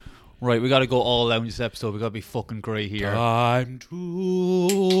Right, we got to go all out in this episode. We got to be fucking great here. Time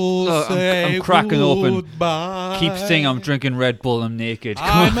to say I'm cracking goodbye. open. Keep saying I'm drinking Red Bull. I'm naked.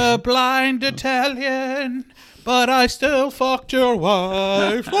 I'm a blind Italian, but I still fucked your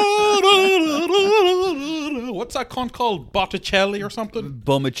wife. What's that cunt called? Botticelli or something?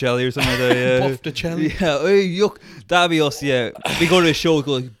 Bummicelli or something like that. Yeah. Bufticelli. Yeah, hey, yuck. That'd be us. Yeah, we go to a show.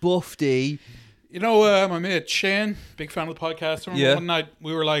 Go like Buffy. You know, my mate Shane, big fan of the podcast. Remember Yeah. one night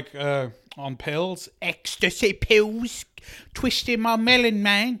we were like on pills, ecstasy pills, twisting my melon,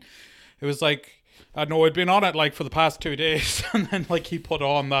 man. It was like, I don't know, I'd been on it like for the past 2 days, and then like he put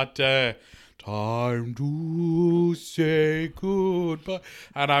on that time to say goodbye,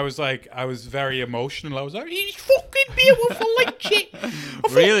 and I was like, I was very emotional. I was like, he's fucking beautiful, like shit.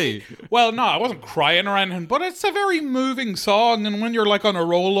 Really? Well, no, I wasn't crying or anything, but it's a very moving song, and when you're like on a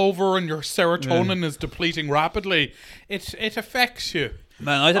rollover and your serotonin is depleting rapidly, it affects you.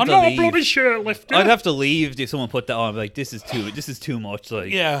 Man, I'd have I'm to not leave. a bloody shirtlifter. I'd have to leave if someone put that on. I'd be like, this is too much.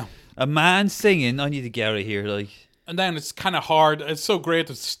 Like, Yeah. a man singing. I need to get out of here. Like, And then it's kind of hard. It's so great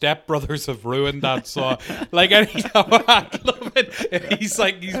that Step Brothers have ruined that song. Like, anytime I love it. If he's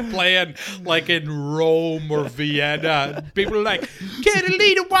playing like in Rome or Vienna, and people are like, get a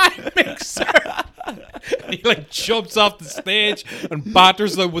liter wine mixer. And he like jumps off the stage and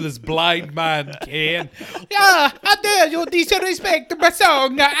batters them with his blind man cane. Yeah, I dare you disrespect my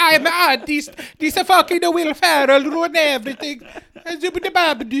song. I'm an artist. This a fucking Will Ferrell ruin everything.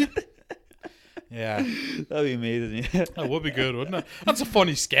 Yeah. that'd be amazing. Yeah, That would be good, wouldn't it? That's a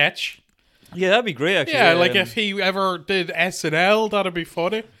funny sketch. yeah, that'd be great. Actually, Yeah, like if he ever did SNL, that'd be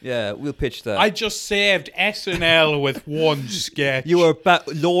funny. yeah, we'll pitch that. I just saved SNL with one sketch. You were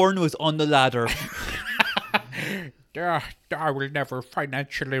Lorne was on the ladder. I will never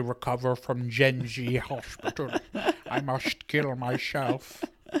financially recover from Gen Z Hospital. I must kill myself.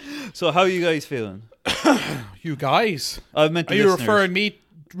 So how are you guys feeling? You guys, I meant the are you listeners.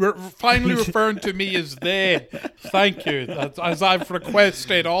 finally referring to me as they? Thank you. That's as I've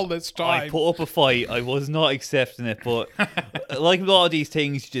requested all this I time. put up a fight. I was not accepting it, but like a lot of these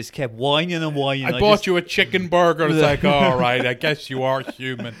things, you just kept whining and whining. I bought you a chicken burger. It's like, all right, I guess you are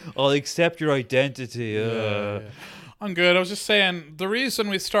human. I'll accept your identity. Yeah. I'm good. I was just saying, the reason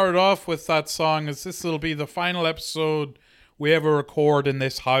we started off with that song is this will be the final episode we ever record in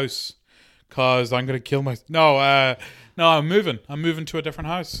this house, because I'm going to kill myself. No, I'm moving. I'm moving to a different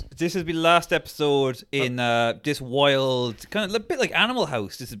house. This has been the last episode in this wild, kind of a bit like Animal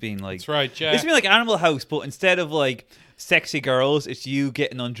House. This has been like... That's right, yeah. This has been like Animal House, but instead of like sexy girls, it's you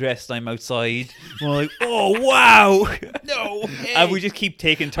getting undressed and I'm outside. We're like, oh, wow. No. And we just keep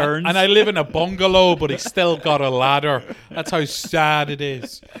taking turns. And I live in a bungalow, but he's still got a ladder. That's how sad it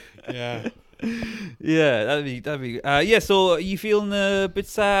is. Yeah. Yeah, that'd be. Yeah. So, are you feeling a bit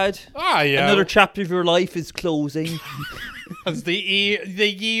sad? Ah, yeah. Another chapter of your life is closing. As the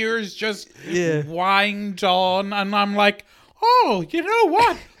years just Yeah. wind on, and I'm like, oh, you know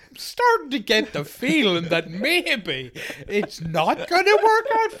what? I'm starting to get the feeling that maybe it's not going to work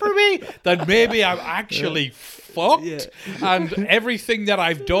out for me. That maybe I'm actually fucked. Yeah. And everything that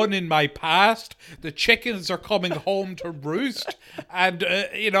I've done in my past, the chickens are coming home to roost. And,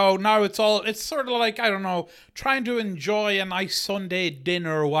 now it's sort of like, I don't know, trying to enjoy a nice Sunday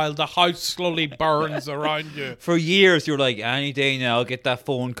dinner while the house slowly burns around you. For years, you're like, any day now, I'll get that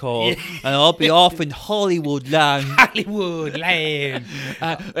phone call, and I'll be off in Hollywood land. Hollywood land.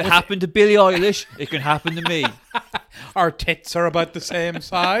 It happened to Billie Eilish. It can happen to me. Our tits are about the same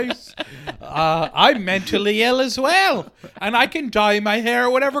size. I'm mentally ill as well. And I can dye my hair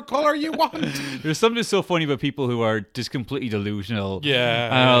whatever color you want. There's something so funny about people who are just completely delusional. Yeah.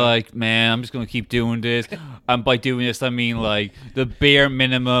 And are like, man, I'm just going to keep doing this. And by doing this, I mean like the bare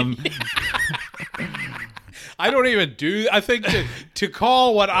minimum. I don't even do. I think to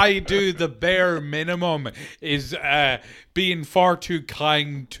call what I do the bare minimum is being far too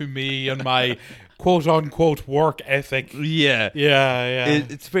kind to me and my quote unquote work ethic. Yeah. Yeah.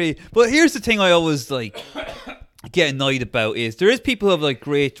 It's pretty. But here's the thing I always like get annoyed about is there is people who have like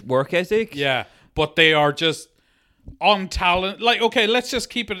great work ethic. Yeah. But they are just on talent. Like, okay, let's just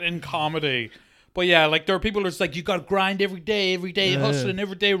keep it in comedy. But yeah, like there are people who's like, you got to grind every day, hustling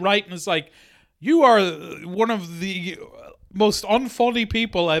every day, writing. It's like, you are one of the most unfunny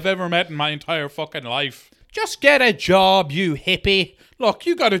people I've ever met in my entire fucking life. Just get a job, you hippie. Look,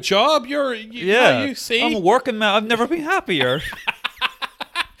 you got a job. You see? I'm a working man. I've never been happier.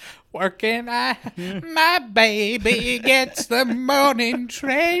 Working, my baby gets the morning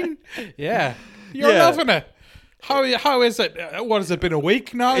train. Yeah, you're loving it. How is it? What has it been, a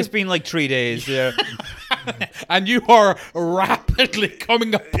week now? It's been like 3 days. Yeah. And you are rapidly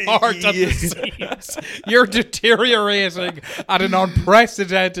coming apart at the seams. You're deteriorating at an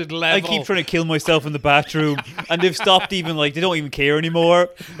unprecedented I level. keep trying to kill myself in the bathroom, and they've stopped even, like, they don't even care anymore.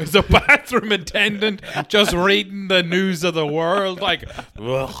 There's a bathroom attendant just reading the news of the world. Like,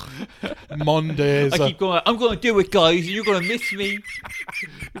 ugh, Mondays. I keep going, I'm going to do it, guys, and you're going to miss me.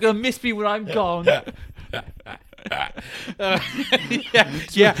 You're going to miss me when I'm gone. Yeah.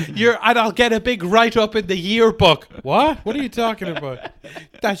 And I'll get a big write-up in the yearbook. What? What are you talking about?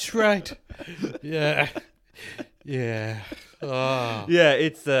 That's right. Yeah. Oh. Yeah,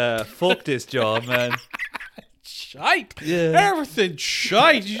 it's fuck this job, man. Shite. Yeah. Everything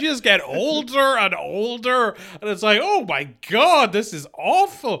shite. You just get older and older, and it's like, oh my god, this is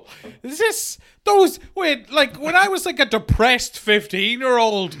awful. When I was like a depressed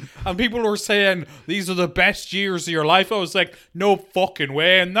 15-year-old and people were saying these are the best years of your life, I was like, no fucking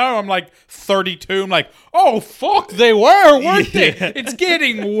way. And now I'm like 32. I'm like, oh fuck, they weren't they? It's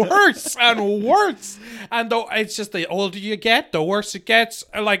getting worse and worse. And though it's just the older you get, the worse it gets.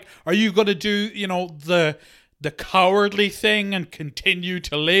 Like, are you gonna do, the cowardly thing and continue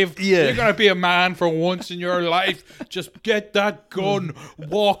to live? Yeah. You're gonna be a man for once in your life. Just get that gun,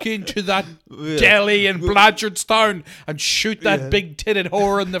 walk into that deli in Blanchardstown and shoot that big-titted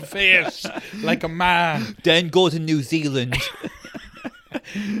whore in the face like a man. Then go to New Zealand.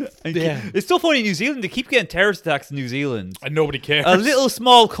 It's so funny in New Zealand, they keep getting terrorist attacks in New Zealand. And nobody cares. A little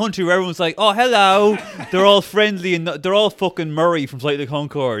small country where everyone's like, oh, hello. They're all friendly and they're all fucking Murray from Flight of the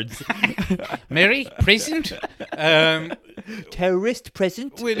Conchords. Mary, present. Terrorist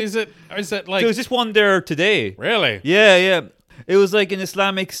present? Wait, is it like... There was this one there today. Really? Yeah. It was like an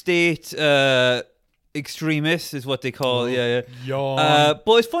Islamic State extremist is what they call it. Yeah. Yawn.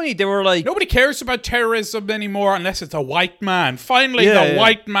 But it's funny, they were like... Nobody cares about terrorism anymore unless it's a white man. Finally, the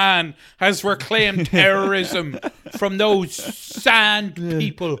white man has reclaimed terrorism from those sand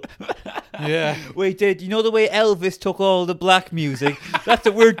people. Yeah. Wait, Dad, you know the way Elvis took all the black music? That's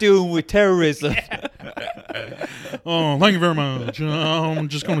what we're doing with terrorism. Oh, thank you very much. I'm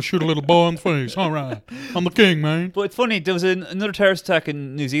just going to shoot a little boy in the face. All right. I'm the king, man. But it's funny, there was another terrorist attack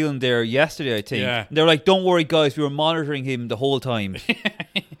in New Zealand there yesterday, I think. Yeah. They were like, don't worry, guys, we were monitoring him the whole time.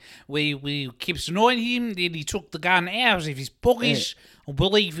 We kept an eye on him, then he took the gun out of his pocket. I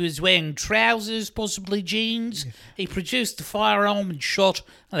believe he was wearing trousers, possibly jeans. He produced the firearm and shot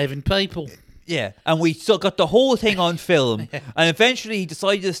 11 people. Yeah, and we still got the whole thing on film. And eventually he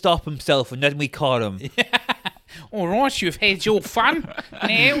decided to stop himself, and then we caught him. All right, you've had your fun.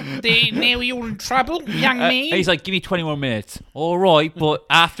 Now you're in trouble, young man. And he's like, give me 20 more minutes. All right, but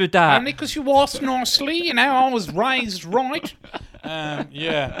after that... Only because you asked nicely, I was raised right.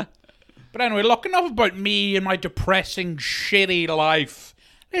 Yeah. But anyway, look, enough about me and my depressing, shitty life.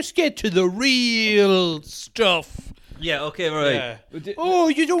 Let's get to the real stuff. Yeah, okay, right. Yeah. Oh,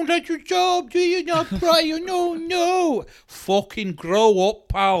 you don't like your job, do you not, Brian? No. Fucking grow up,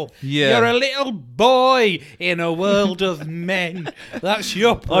 pal. Yeah. You're a little boy in a world of men. That's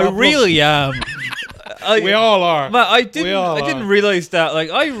your problem. I really am. We all are. Man, I We didn't all are. realize that.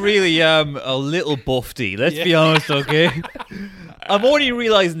 Like, I really am a little buffy. Let's be honest, okay? I'm only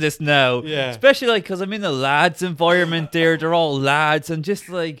realizing this now. Yeah. Especially, like, because I'm in the lads environment there. They're all lads. And just,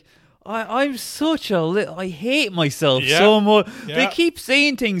 like, I'm such a little... I hate myself so much. Yeah. They keep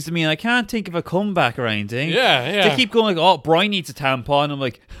saying things to me, and I can't think of a comeback or anything. Yeah. They keep going, like, oh, Brian needs a tampon. I'm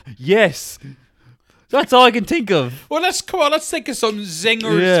like, yes. That's all I can think of. Well, let's think of some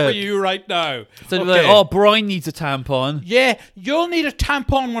zingers for you right now. So they're like, oh, Brian needs a tampon. Yeah, you'll need a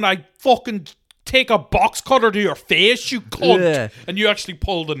tampon when I fucking take a box cutter to your face, you cunt. Yeah. And you actually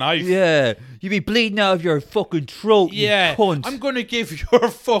pull the knife. Yeah. You be bleeding out of your fucking throat, Yeah. you cunt. I'm going to give your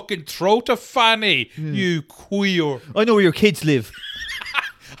fucking throat to Fanny, you queer. I know where your kids live.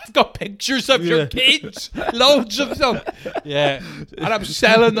 I've got pictures of your kids. Loads of them. Yeah. And I'm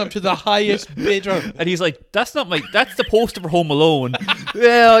selling them to the highest bidder. And he's like, that's the poster for Home Alone.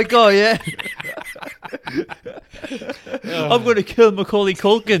 Yeah, I got I'm going to kill Macaulay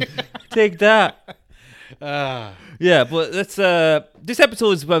Culkin. Take that. Yeah, but let's, this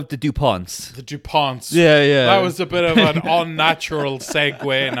episode is about the DuPonts. The DuPonts. Yeah. That was a bit of an unnatural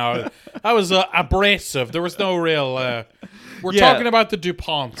segue now. That was abrasive. There was no real... We're talking about the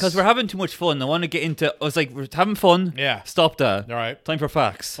DuPonts. Because we're having too much fun. I want to get into... I was like, we're having fun. Yeah. Stop that. All right. Time for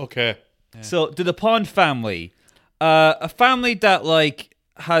facts. Okay. Yeah. So, the DuPont family. A family that, like,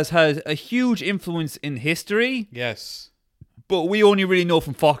 has had a huge influence in history. Yes. But we only really know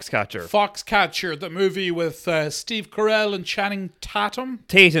from Foxcatcher. Foxcatcher, the movie with Steve Carell and Channing Tatum.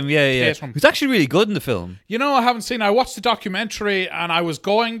 Tatum, yeah. Tatum. Who's actually really good in the film. You know, I haven't seen. I watched the documentary, and I was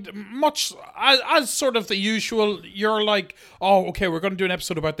going much as sort of the usual. You're like, oh, okay, we're going to do an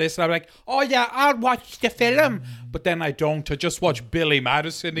episode about this, and I'm like, oh yeah, I'll watch the film. But then I don't. I just watch Billy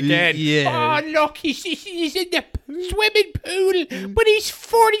Madison again. Yeah. Oh look, he's in the swimming pool, but he's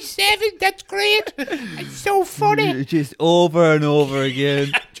 47. That's great. It's so funny. Just over and over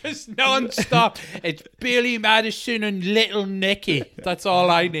again. Just non-stop. It's Billy Madison and Little Nicky. That's all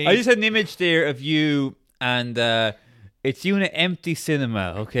I need. I just had an image there of you and it's you in an empty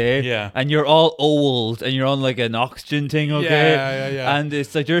cinema, okay? Yeah. And you're all old and you're on like an oxygen thing, okay? Yeah. And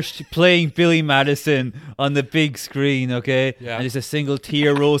it's like you're playing Billy Madison on the big screen, okay? Yeah. And just a single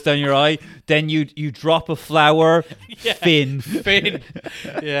tear rolls down your eye. Then you drop a flower, Finn. Finn.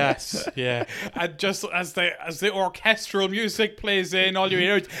 Yes, yeah. And just as the orchestral music plays in, all you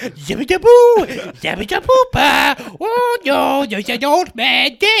hear is Yabba-da-boo, Yabba-da-boo-ba. Oh no, there's an old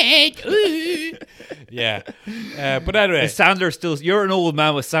man dead. Ooh. Yeah. But anyway, Sandler's still. You're an old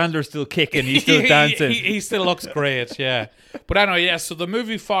man with Sandler still kicking. He's still dancing. He still looks great, yeah. But anyway, yeah. So the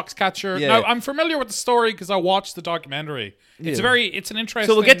movie Foxcatcher. Yeah. Now I'm familiar with the story because I watched the documentary. It's an interesting.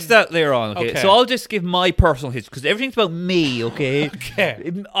 So we'll get to that later on. Okay. Okay. So I'll just give my personal history because everything's about me. Okay.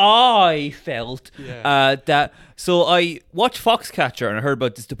 Okay. I felt Yeah. that. So I watched Foxcatcher and I heard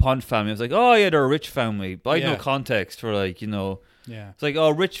about this DuPont family. I was like, oh yeah, they're a rich family, but I had Yeah. no context for like Yeah. It's like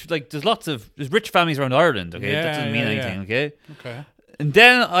rich. Like there's rich families around Ireland. Okay, that doesn't mean anything. Okay. Okay. And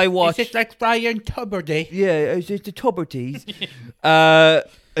then I watched. It's just like Brian Tuberty. Yeah, it's just the Tuberties.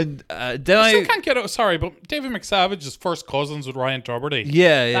 And then I I. still can't get it. Sorry, but David McSavage is first cousins with Ryan Tuberty.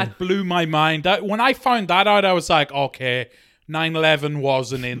 Yeah. That blew my mind. That when I found that out, I was like, okay, 9/11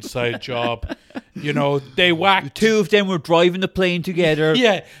 was an inside job. You know, they whacked. Two of them were driving the plane together.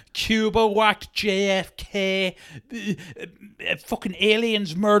 Yeah, Cuba whacked JFK. Fucking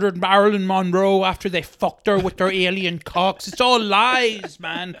aliens murdered Marilyn Monroe after they fucked her with their alien cocks. It's all lies,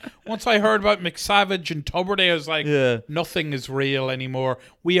 man. Once I heard about McSavage and Tuberty, I was like, nothing is real anymore.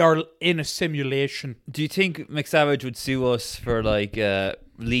 We are in a simulation. Do you think McSavage would sue us for like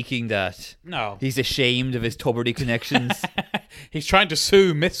leaking that? No. He's ashamed of his Tuberty connections. He's trying to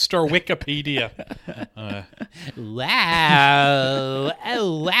sue Mr. Wikipedia. Wow.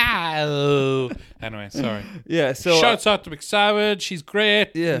 Oh, wow. Anyway, sorry. Yeah, so Shouts out to McSavage. He's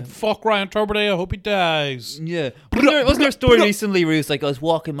great. Yeah. Fuck Ryan Tuberty. I hope he dies. yeah. Wasn't there a story recently where he was like, I was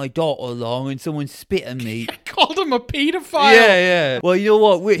walking my daughter along and someone spit on me? Called him a pedophile. Yeah. Well, you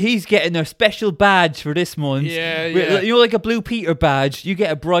know what? He's getting a special badge for this month. Yeah. You know, like a Blue Peter badge. You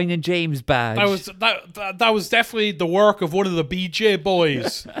get a Brian and James badge. That was definitely the work of one of the BJ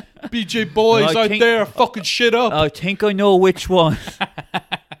boys. BJ boys I out think- there fucking shit up. I think I know which one.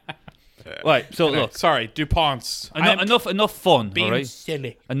 Right. So Anyway, look, sorry, DuPonts. enough fun. Being All right.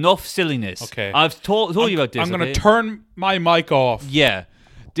 silly. Enough silliness. Okay. I've told you about this. I'm going to okay? turn my mic off. Yeah.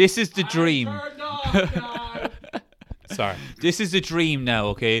 This is the dream. Sorry. This is the dream now,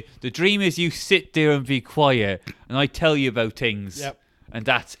 okay? The dream is you sit there and be quiet and I tell you about things. Yep. And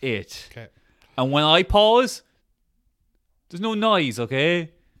that's it. Okay. And when I pause, there's no noise,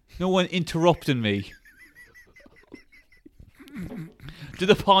 okay? No one interrupting me. To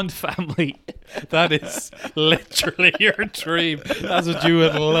the Pond family. That is literally your dream. That's what you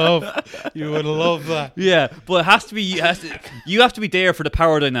would love. You would love that. Yeah, but it has to be. You have to be there for the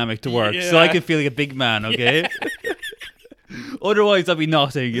power dynamic to work, so I Yeah. can feel like a big man. Okay. Otherwise, I'd be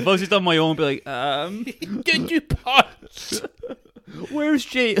nothing. If I was just on my own, I'd be like, The DuPonts. where's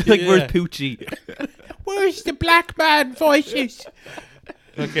Jay? Like, Yeah. where's Poochie? Where's the black man voices?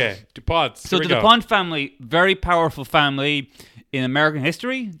 Okay, DuPonts. So Here we the go. DuPont family, very powerful family in American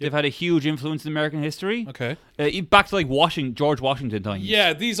history. They've had a huge influence in American history. Okay. Back to like George Washington times.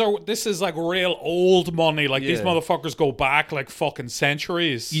 Yeah, this is like real old money. Like these Yeah. motherfuckers go back like fucking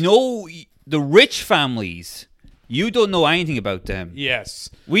centuries. You know, the rich families. You don't know anything about them. Yes.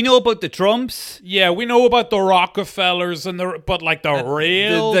 We know about the Trumps, Yeah, we know about the Rockefellers but like the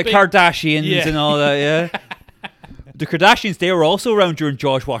real the big- Kardashians Yeah. and all that, yeah. The Kardashians, they were also around during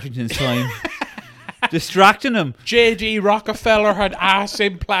George Washington's time. Distracting him. J.D. Rockefeller had ass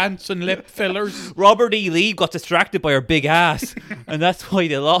implants and lip fillers. Robert E. Lee got distracted by her big ass, and that's why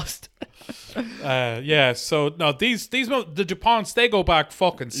they lost. Yeah, so no, the DuPonts, they go back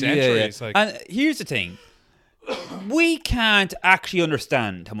fucking centuries. Like, And here's the thing. We can't actually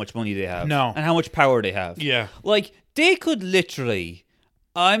understand how much money they have. No. And how much power they have. yeah. Like, they could literally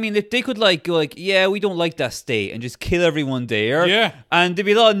I mean, if they could go yeah, we don't like that state, and just kill everyone there. Yeah. And there'd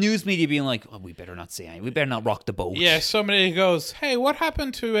be a lot of news media being like, oh, we better not say anything. We better not rock the boat. Yeah, somebody goes, hey, what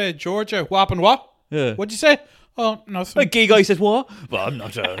happened to Georgia? What happened what? Yeah. What'd you say? Oh, nothing. A gay guy says, what? Well, I'm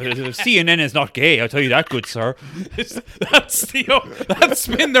not. CNN is not gay, I'll tell you that, good sir. That's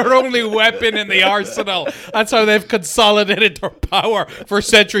been their only weapon in the arsenal. That's how they've consolidated their power for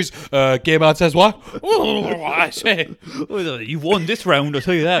centuries. Gay man says what? Oh, I say. You won this round, I'll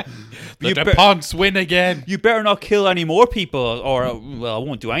tell you that. The DuPonts win again. You better not kill any more people, or, well, I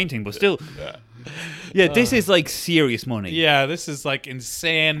won't do anything, but still. Yeah, this is serious money. Yeah, this is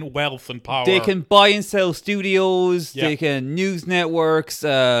insane wealth and power. They can buy and sell studios. Yeah. They can news networks.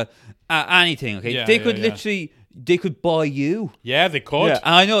 Anything. Okay, Yeah, they could yeah. literally. They could buy you. Yeah, they could. Yeah,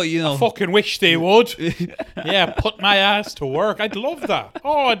 I know. You know. I fucking wish they would. Yeah, put my ass to work. I'd love that.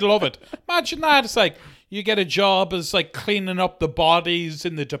 Oh, I'd love it. Imagine that. It's you get a job as cleaning up the bodies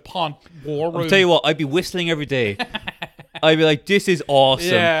in the DuPont war room. I'll tell you what. I'd be whistling every day. I'd be like, this is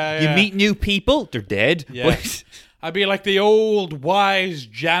awesome. Yeah, You yeah. meet new people. They're dead. Yeah. But I'd be like the old wise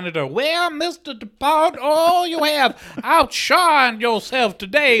janitor. Well, Mr. DuPont, all you have outshined yourself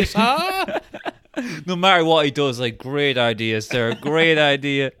today, sir. no matter what he does, great ideas. They're a great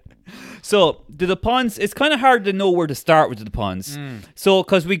idea. So the DuPonts, it's kind of hard to know where to start with the DuPonts. So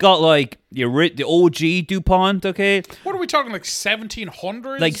because we got the OG DuPont, okay, What are we talking,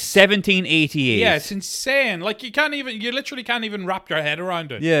 1700s? 1788. Yeah, it's insane. You literally can't even wrap your head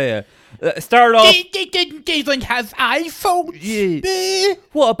around it. Yeah. Start off. They didn't even have iPhones. Yeah.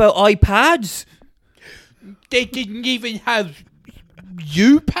 What about iPads? They didn't even have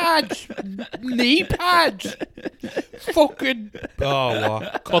U-pads, knee pads. Fucking. Oh,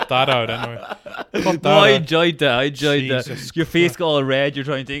 well, cut that out anyway. Cut that No, I out. enjoyed that. I enjoyed that. Jesus Your face got all red. You're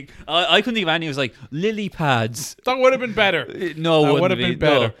trying to think. I couldn't think of any. It was lily pads. That would have been better. No, That it would have been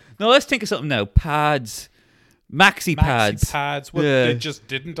better. No, let's think of something now. Pads. Maxi pads. Pads. Well, Yeah. they just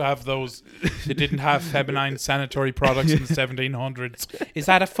didn't have those. They didn't have feminine sanitary products in the 1700s. Is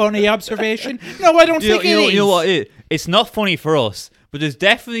that a funny observation? No, I don't think it is. You know what? It's not funny for us, but there's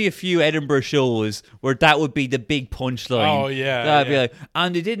definitely a few Edinburgh shows where that would be the big punchline. Oh, yeah, That'd yeah. be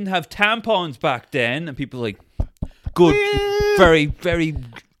and they didn't have tampons back then, and people are good, very, very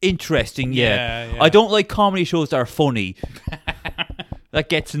interesting. Yeah. Yeah, yeah. I don't like comedy shows that are funny. That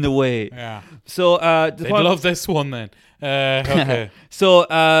gets in the way. Yeah. So They'd love this one then. Okay. So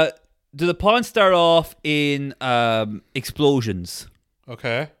the DuPont start off in explosions.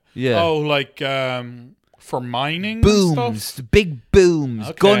 Okay. Yeah. Oh, for mining and Booms, stuff? big booms,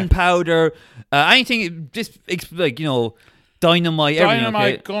 Okay. gunpowder, anything, just dynamite, everything.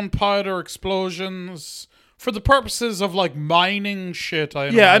 Dynamite, Okay? gunpowder, explosions. For the purposes of mining shit, I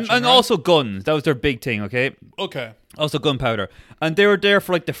Yeah, imagine, and right? also guns. That was their big thing. Okay, Okay. also gunpowder, and they were there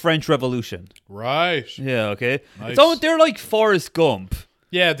for the French Revolution. Right. Yeah, okay. Nice. So they're like Forrest Gump.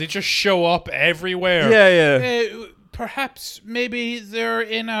 Yeah, they just show up everywhere. Yeah. Perhaps maybe they're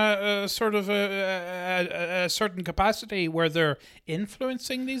in a sort of a certain capacity where they're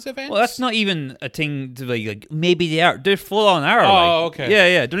influencing these events. Well, that's not even a thing to maybe they are. They're full on are. Oh, okay.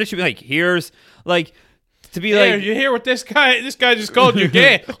 Yeah. They're literally here's to be Here, you hear what this guy just called you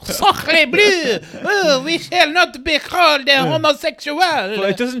gay? Sacre bleu! Oh, we shall not be called homosexual. But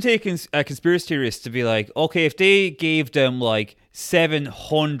it doesn't take a conspiracy theorist to be okay, if they gave them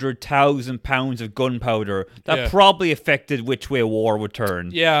 700,000 pounds of gunpowder, that Yeah. probably affected which way war would turn.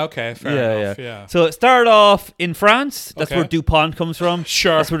 Yeah, okay, fair enough, yeah. So it started off in France. That's Okay. where DuPont comes from.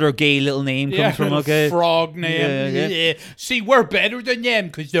 Sure. That's where their gay little name comes from. little Okay. frog name. Yeah. See, we're better than them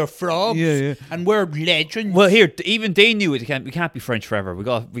because they're frogs. Yeah. And we're legends. Well, here, even they knew it. We can't be French forever. We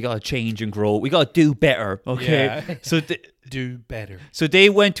got to change and grow. We got to do better. Okay. Yeah. So. Do better. So they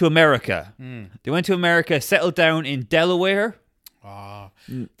went to America. Hmm. They went to America, settled down in Delaware.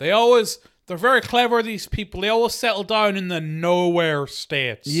 They're very clever, these people. They always settle down in the nowhere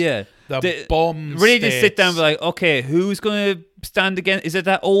states. Yeah. The bum Really states. just sit down and be okay, who's going to stand against? Is it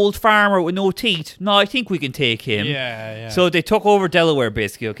that old farmer with no teeth? No, I think we can take him. Yeah. So they took over Delaware,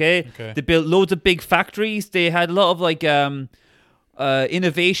 basically, okay? Okay. They built loads of big factories. They had a lot of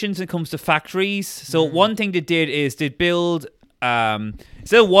innovations when it comes to factories. So one thing they did is they build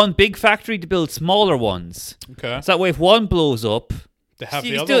instead of one big factory, they build smaller ones. Okay. So that way if one blows up, They have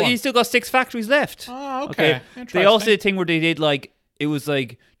you the other still, one. you still got 6 factories left. Oh, okay. They also did Interesting. a thing where they did it was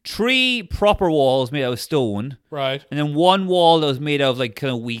 3 proper walls made out of stone, Right. and then 1 wall that was made out of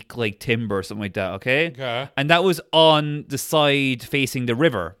kind of weak timber or something like that. Okay. And that was on the side facing the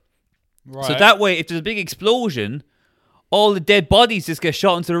river. Right. So that way, if there's a big explosion, all the dead bodies just get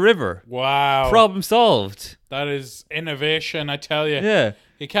shot into the river. Wow. Problem solved. That is innovation, I tell you. Yeah.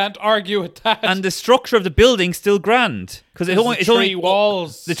 You can't argue with that. And the structure of the building's still grand because it's only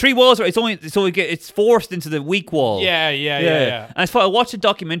walls. the three walls. It's forced into the weak wall. Yeah. And I watched a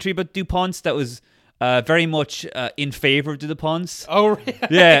documentary about DuPonts that was very much in favor of the DuPonts. Oh, really?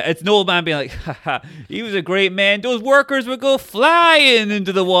 Yeah, it's an old man being like, haha, he was a great man. Those workers would go flying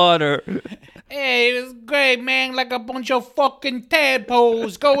into the water. Hey, it was great, man, like a bunch of fucking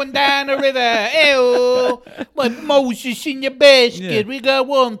tadpoles going down the river. Ew, like Moses in your basket. Yeah. We got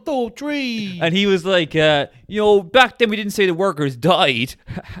 1, 2, 3. And he was like, back then we didn't say the workers died.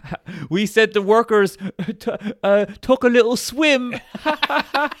 We said the workers took a little swim.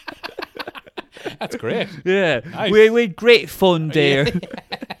 That's great. Yeah, Nice. we had great fun there.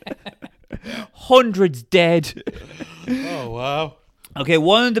 Hundreds dead. Oh, wow. Okay,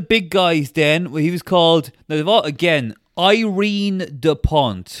 one of the big guys then, he was called, now they've all, again, Irene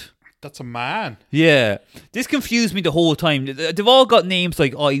DuPont. That's a man. Yeah. This confused me the whole time. They've all got names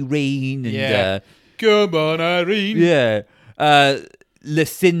like Irene and, Yeah. Come on, Irene.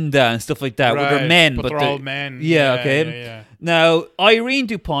 Lucinda and stuff like that. Well, they're Right, men. but they're all men. Yeah, Yeah, okay. yeah. Now, Irene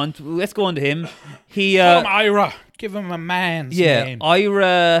DuPont, let's go on to him. He, Call him Ira. Give him a man's yeah, name.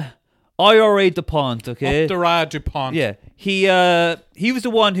 IRA DuPont, okay? Dara DuPont. Yeah, he was the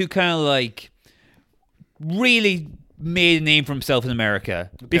one who kind of like really made a name for himself in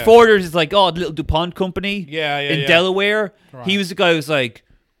America. Before there's this like the little DuPont company in Delaware. Right. He was the guy who was like,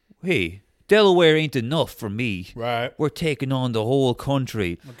 hey, Delaware ain't enough for me. Right. We're taking on the whole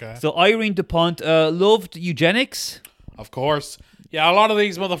country. Okay. So Irene DuPont loved eugenics. Of course. Yeah, a lot of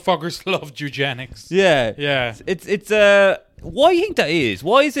these motherfuckers loved eugenics. Yeah. Yeah. It's why do you think that is?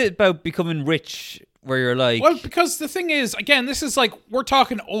 Why is it about becoming rich where you're like... Well, because the thing is, again, this is like, we're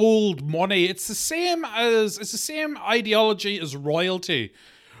talking old money. It's the same ideology as royalty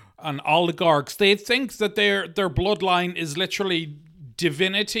and oligarchs. They think that their bloodline is literally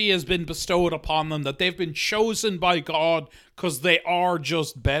divinity has been bestowed upon them, that they've been chosen by God because they are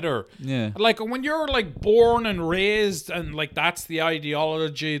just better. Yeah. Like when you're like born and raised and like that's the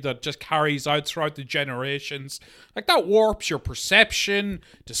ideology that just carries out throughout the generations, like that warps your perception,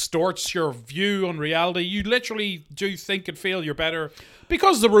 distorts your view on reality. You literally do think and feel you're better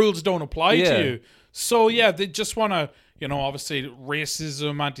because the rules don't apply to you. So yeah, they just want to, obviously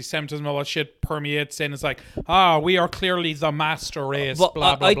racism, anti-Semitism, all that shit permeates in. It's like, we are clearly the master race, But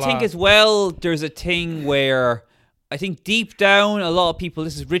blah, blah, I blah. think as well, there's a thing where I think deep down, a lot of people,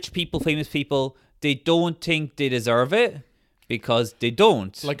 this is rich people, famous people, they don't think they deserve it because they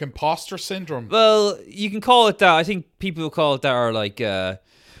don't. Like imposter syndrome. Well, you can call it that. I think people who call it that are like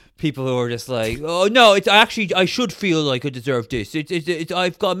people who are just like, oh no, I should feel like I deserve this.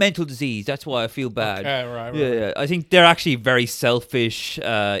 I've got a mental disease. That's why I feel bad. Okay, right. Yeah. I think they're actually very selfish,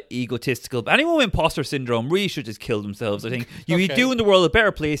 egotistical. Anyone with imposter syndrome really should just kill themselves. I think you do in the world a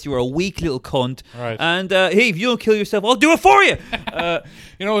better place. You are a weak little cunt. Right. And hey, if you don't kill yourself, I'll do it for you.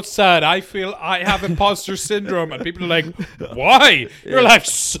 You know what's sad? I feel I have imposter syndrome, and people are like, "Why? Your life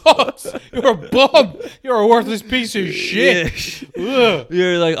sucks. You're a bum. You're a worthless piece of shit." Ugh.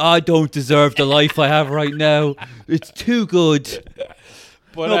 You're like, I don't deserve the life I have right now. It's too good.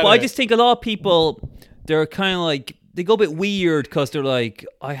 But I just think a lot of people, they're kind of like, they go a bit weird because they're like,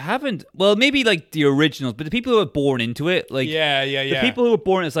 I haven't. Well, maybe like the originals, but the people who are born into it, like the people who are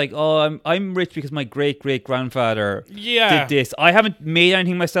born, it's like, I'm rich because my great grandfather did this. I haven't made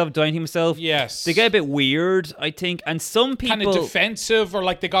anything myself, done anything myself. Yes, they get a bit weird, I think, and some people kind of defensive or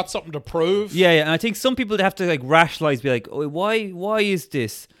like they got something to prove. Yeah, and I think some people they have to like rationalize, be like, oh, why is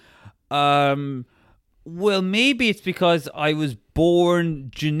this? Well, maybe it's because I was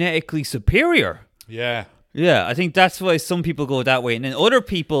born genetically superior. Yeah, I think that's why some people go that way. And then other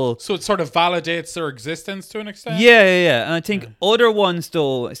people... So it sort of validates their existence to an extent? Yeah. And I think other ones,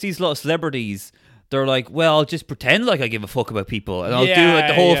 though, I see a lot of celebrities, they're like, well, I'll just pretend like I give a fuck about people. And I'll do like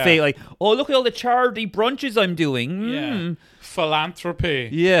the whole thing, like, oh, look at all the charity brunches I'm doing. Yeah. Philanthropy.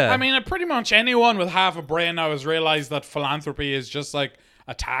 Yeah. I mean, pretty much anyone with half a brain now has realized that philanthropy is just like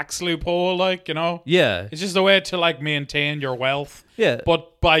a tax loophole, like, Yeah. It's just a way to like maintain your wealth. Yeah.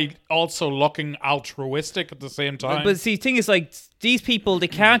 But by also looking altruistic at the same time. But see, the thing is, like, these people, they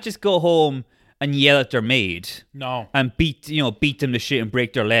can't just go home and yell at their maid. No. And beat them to shit and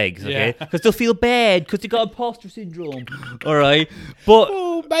break their legs, okay? Yeah. Because they'll feel bad because they got imposter syndrome. All right? But...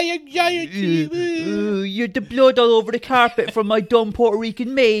 Oh, my anxiety. You're the blood all over the carpet from my dumb Puerto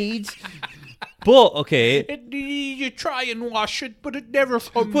Rican maid. But okay, You try and wash it, but it never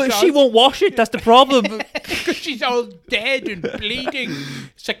comes but out. she won't wash it. That's the problem. Because she's all dead and bleeding.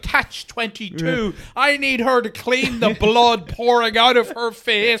 It's a catch-22. I need her to clean the blood pouring out of her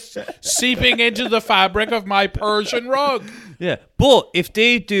face, seeping into the fabric of my Persian rug. Yeah, but if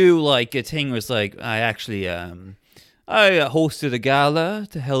they do like a thing where it's like, I actually I hosted a gala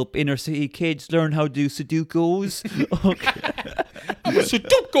to help inner city kids learn how to do Sudokus. Okay. I'm a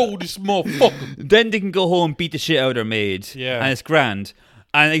Sudoku, this motherfucker. Then they can go home and beat the shit out of their maid. Yeah. And it's grand.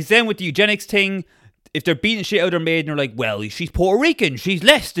 And it's then with the eugenics thing, if they're beating shit out of their maid and they're like, well, she's Puerto Rican, she's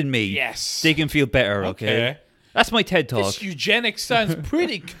less than me. Yes. They can feel better, okay? That's my TED Talk. This eugenics sounds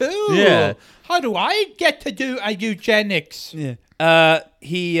pretty cool. Yeah. How do I get to do a eugenics? Yeah.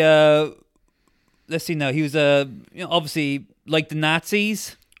 Let's see now. He was obviously like the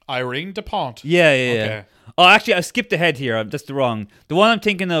Nazis. Irene DuPont. Yeah. Okay. Oh, actually, I skipped ahead here. That's the wrong. The one I'm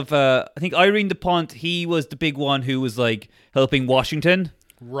thinking of, I think Irene DuPont, he was the big one who was like helping Washington.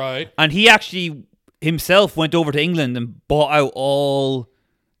 Right. And he actually himself went over to England and bought out all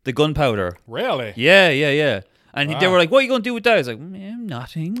the gunpowder. Really? Yeah. And they Wow. were like, what are you going to do with that? I was like,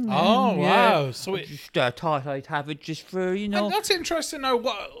 nothing. Oh, wow. So I just thought I'd have it just for, And that's interesting. Now,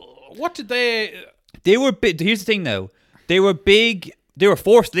 what did they... They were big. Here's the thing now. They were big. They were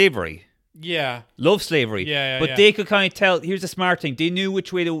for slavery. Yeah. Love slavery. Yeah, but yeah. they could kind of tell. Here's the smart thing. They knew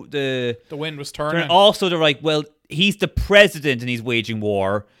which way the The wind was turning. also, they're like, well, he's the president and he's waging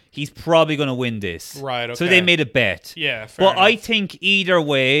war. He's probably going to win this. Right, So okay. they made a bet. Yeah, fair But I enough. think either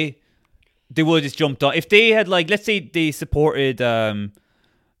way, they would have just jumped on. If they had, like, let's say they supported the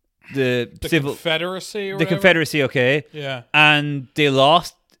civil... Confederacy or the whatever? Confederacy, okay? Yeah. And they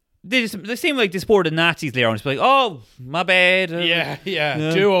lost. They seem like they supported the Nazis later on. It's like, oh, my bad. Yeah.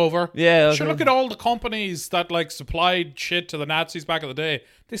 Yeah. Do over. Yeah, Sure, okay. look at all the companies that like supplied shit to the Nazis back in the day.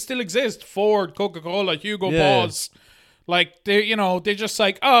 They still exist. Ford, Coca-Cola, Hugo Yeah. Boss. Like they're just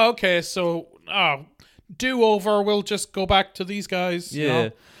like, oh, okay, so do over. We'll just go back to these guys. you Yeah.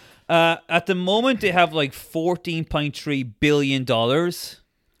 know? At the moment, they have like $14.3 billion.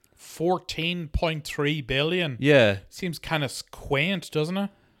 14.3 billion. Yeah. Seems kind of quaint, doesn't it?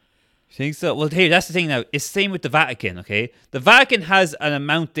 Think so? Well, hey, that's the thing now. It's the same with the Vatican, okay? The Vatican has an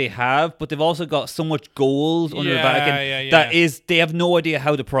amount they have, but they've also got so much gold under the Yeah, Vatican yeah. that is, they have no idea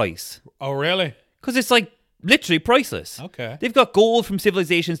how to price. Oh, really? Because it's like literally priceless. Okay. They've got gold from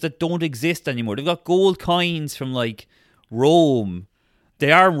civilizations that don't exist anymore. They've got gold coins from like Rome.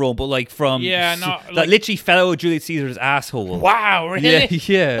 They are in Rome, but like from Yeah, no, that like- literally fell out of Julius Caesar's asshole. Wow, really?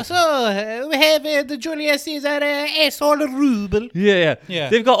 Yeah. So, we have the Julius Caesar asshole ruble. Yeah. Yeah.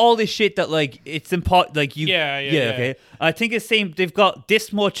 They've got all this shit that like it's like you. Yeah. Okay. I think it's same. They've got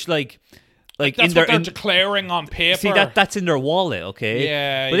this much like That's in their. what they're declaring on paper. See that's in their wallet, okay?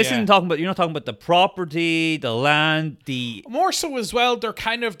 Yeah, But this yeah. isn't talking about. You're not talking about the property, the land, the. More so as well, they're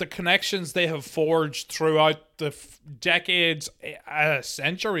kind of the connections they have forged throughout the decades,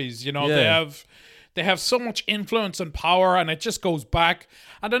 centuries. You know, Yeah. they have so much influence and power, and it just goes back.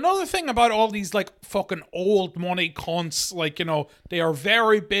 And another thing about all these like fucking old money cunts, like, you know, they are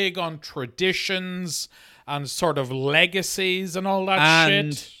very big on traditions and sort of legacies and all that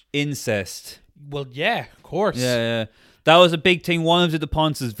And shit. incest. Well, yeah, of course. Yeah. That was a big thing. One of the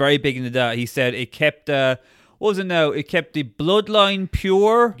Ponce is very big into that. He said it kept. What was it now? It kept the bloodline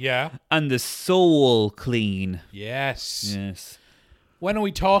pure Yeah. and the soul clean. Yes. Yes. When are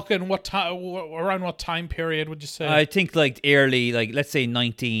we talking? What time? Around what time period would you say? I think like early, like let's say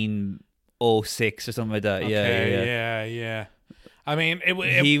 1906 or something like that. Okay, yeah. I mean,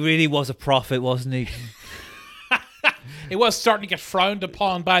 He really was a prophet, wasn't he? it was starting to get frowned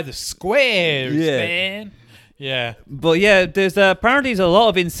upon by the squares, Yeah. man. Yeah. But yeah, there's apparently there's a lot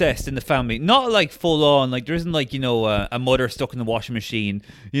of incest in the family. Not like full on, like there isn't like a mother stuck in the washing machine.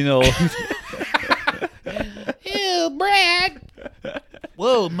 Ew, Brad.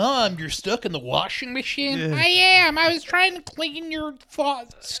 Whoa, Mom, you're stuck in the washing machine? I am. I was trying to clean your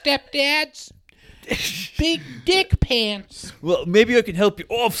stepdad's big dick pants. Well, maybe I can help you.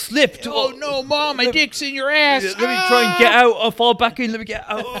 Oh, I've slipped. Oh, no, Mom, my dick's in your ass. Let me try and get out. I'll fall back in. Let me get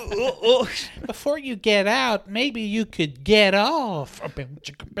out. Oh. Before you get out, maybe you could get off.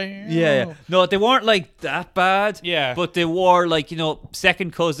 Yeah. No, they weren't like that bad. Yeah. But they were like,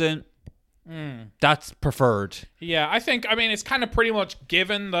 second cousin. That's preferred. Yeah, I mean, it's kind of pretty much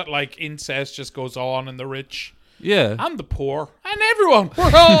given that, like, incest just goes on in the rich Yeah. and the poor and everyone.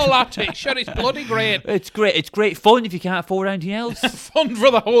 We're all at it. Shit, it's bloody great. It's great. It's great fun if you can't afford anything else. Fun for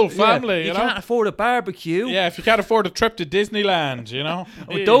the whole family, you you know? can't afford a barbecue. Yeah, if you can't afford a trip to Disneyland, you know?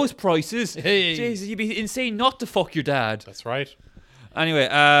 With those prices, Hey. Jesus, you'd be insane not to fuck your dad. That's right. Anyway,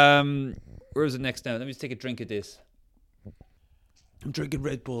 Where's it next now? Let me just take a drink of this. I'm drinking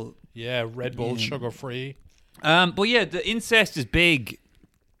Red Bull. Yeah, Red Bull, sugar free. But yeah, the incest is big.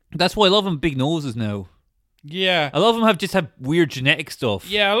 That's why I love them big noses now. Yeah. A lot of them have weird genetic stuff.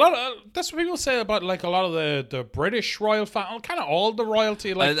 Yeah, a lot of that's what people say about like a lot of the British royal family, kind of all the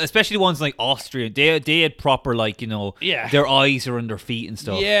royalty, like especially the ones like Austria. They had proper like Yeah. their eyes are on their feet and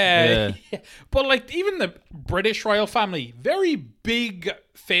stuff. yeah. But like even the British royal family, very big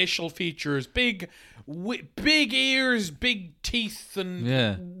facial features, big ears, big teeth,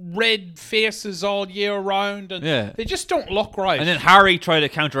 and red faces all year round, and they just don't look right. And then Harry tried to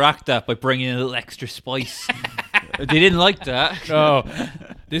counteract that by bringing in a little extra spice. They didn't like that. No,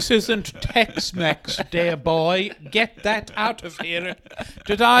 this isn't Tex-Mex, dear boy. Get that out of here.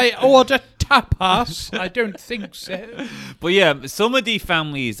 Did I order tapas? I don't think so. But yeah, some of the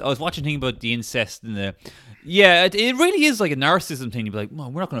families, I was watching a thing about the incest and the... Yeah, it really is like a narcissism thing. You'd be like,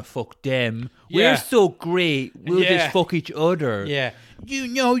 "Man, we're not going to fuck them. Yeah. We're so great. We'll just fuck each other." Yeah.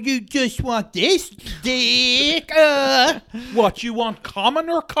 You just want this dick. What, you want common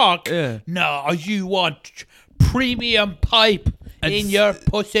or cock? Yeah. No, you want premium pipe in your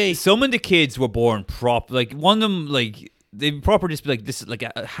pussy. Some of the kids were born prop. Like, one of them, like... They proper just be like, this is like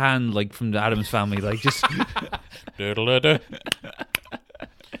a hand, like, from the Addams Family. Like, just... Doodle-doo.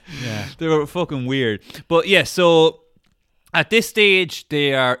 Yeah, they were fucking weird. But yeah, so at this stage,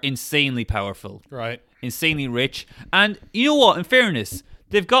 they are insanely powerful, Right. insanely rich, and you know what? In fairness,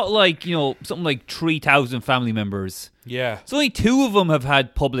 they've got like something like 3,000 family members. Yeah. So only 2 of them have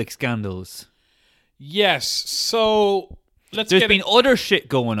had public scandals. Yes. So let's There's get been other shit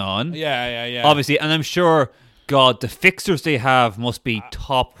going on, Yeah. obviously, and I'm sure, God, the fixers they have must be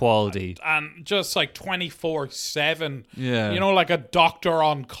top quality. And just like 24/7. Yeah. You know, like a doctor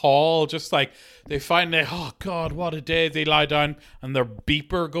on call, just like they find oh God, what a day. They lie down and their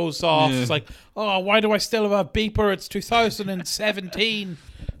beeper goes off. Yeah. It's like, oh, why do I still have a beeper? It's 2017.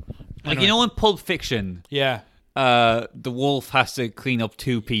 Like, you know in Pulp Fiction, Yeah. the wolf has to clean up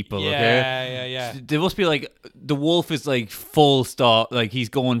 2 people, okay? Yeah. There must be like the wolf is like full stop, like he's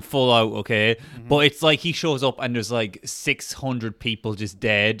going full out, okay? But it's like he shows up and there's like 600 people just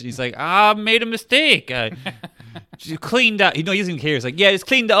dead. He's like, I made a mistake. Just clean that. He doesn't even care. He's like, yeah, just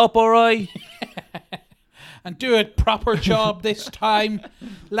clean that up, all right. And do a proper job this time.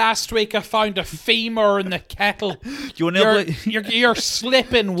 Last week I found a femur in the kettle. Do you want to end up like, You're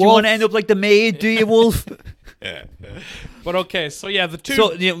slipping, do wolf. you want to end up like the maid? Do you, wolf? But okay, so yeah, the 2.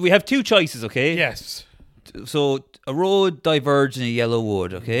 So we have 2 choices, okay? Yes. So a road diverges in a yellow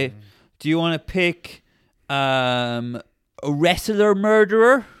wood, okay? Do you want to pick a wrestler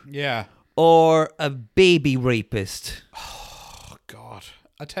murderer Yeah. or a baby rapist? Oh God.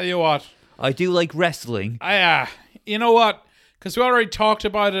 I tell you what. I do like wrestling. You know what? Because we already talked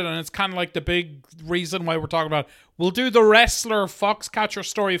about it, and it's kind of like the big reason why we're talking about it. We'll do the wrestler Foxcatcher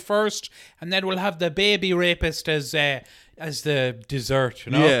story first, and then we'll have the baby rapist as the dessert,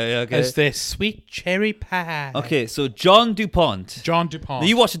 you know? Yeah, okay. As the sweet cherry pie. Okay, so John DuPont. John DuPont. Now,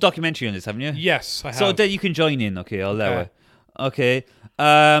 you watched a documentary on this, haven't you? Yes, I have. So that you can join in, okay? I'll allow Okay. it.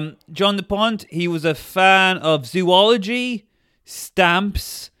 Okay. John DuPont, he was a fan of zoology,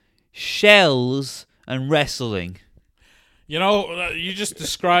 stamps, shells, and wrestling. You know, you just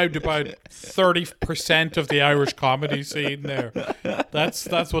described about 30% of the Irish comedy scene there. That's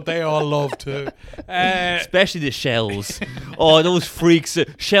what they all love too. Especially the shells. Oh, those freaks.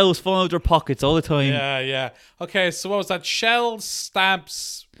 Shells falling out of their pockets all the time. Yeah. Okay, so what was that? Shells,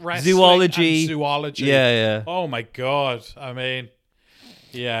 stamps, wrestling, Zoology. and zoology. Yeah. Oh my God. I mean,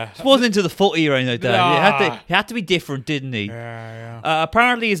 yeah. He wasn't into the footy or anything like that. Nah. He had to be different, didn't he? Yeah.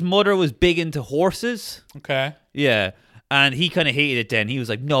 Apparently his mother was big into horses. Okay. Yeah. And he kind of hated it then. He was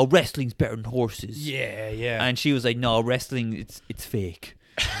like, no, wrestling's better than horses. Yeah. And she was like, no, wrestling, it's fake.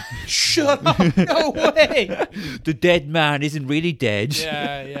 Shut up. No way. The dead man isn't really dead.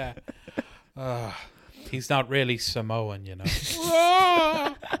 Yeah. He's not really Samoan, you know.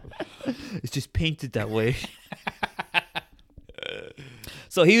 It's just painted that way.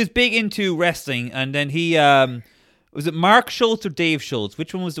 So he was big into wrestling, and then he was it Mark Schultz or Dave Schultz?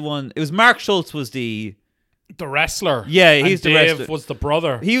 Which one was the one? It was Mark Schultz was the wrestler. Yeah, and he's the Dave wrestler. was the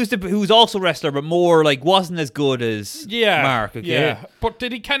brother. He was who was also a wrestler, but more like wasn't as good as Mark. Okay? Yeah, but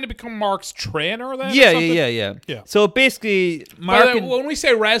did he kind of become Mark's trainer then? or Yeah. Yeah. So basically, Mark But and when we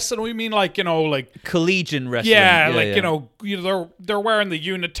say wrestling, we mean like collegiate wrestling. they're wearing the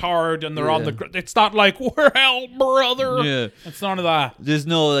unitard and they're on the. It's not like we're hell, brother. Yeah. It's none of that. There's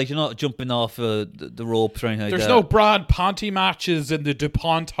no like you're not jumping off the ropes or anything like There's that. no Brad Ponte matches in the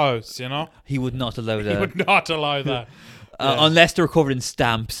DuPont house. You know, He would not allow he that. would not allow that. unless they're covered in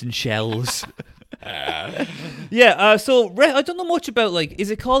stamps and shells. Yeah, so I don't know much about, like,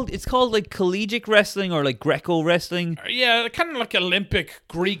 it's called like collegiate wrestling or like Greco wrestling. Yeah, kind of like Olympic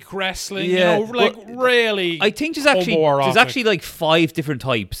Greek wrestling. Yeah, You know, like but really. I think there's actually like 5 different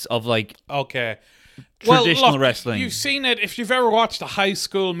types of like Okay. traditional well, look, wrestling. You've seen it. If you've ever watched a high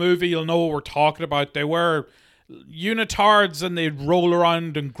school movie, you'll know what we're talking about. They wear unitards and they'd roll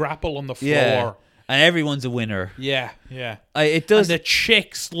around and grapple on the floor. Yeah, and everyone's a winner. Yeah. It does. And the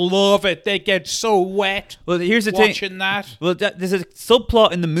chicks love it. They get so wet Well, here's the thing. watching that. Well, there's a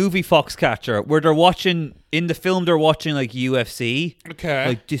subplot in the movie Foxcatcher where they're watching like UFC. Okay.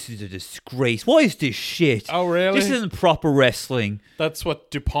 Like, this is a disgrace. What is this shit? Oh, really? This isn't proper wrestling. That's what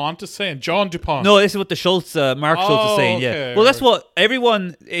DuPont is saying. John DuPont. No, this is what the Mark Schultz is saying. okay, Yeah. Well, that's right. what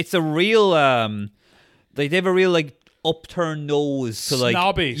everyone. It's a real. They have a real like upturned nose to like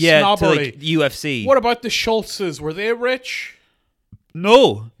Snobby, to snobbery. like UFC. What about the Schultzes? Were they rich?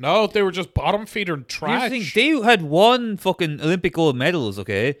 No. No, they were just bottom feeder and Here's trash. the thing, they had 1 fucking Olympic gold medals,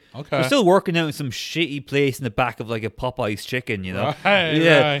 okay? Okay. They're still working out in some shitty place in the back of like a Popeye's chicken, you know?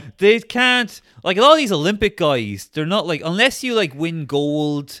 Right. They can't, like a lot of these Olympic guys, they're not like, unless you like win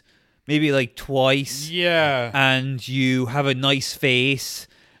gold maybe like twice Yeah. and you have a nice face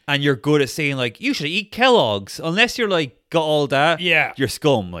and you're good at saying like, you should eat Kellogg's, unless you're like, got all that, Yeah. you're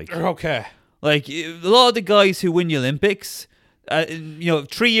scum, like. Okay. Like, a lot of the guys who win the Olympics,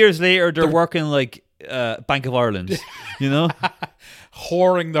 3 years later, they're working like Bank of Ireland, you know?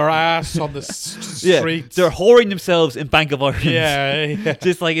 Whoring their ass on the streets. They're whoring themselves in Bank of Ireland. Yeah.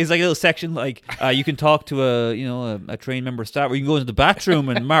 Just like, it's like a little section, like, you can talk to a trained member of staff, or you can go into the bathroom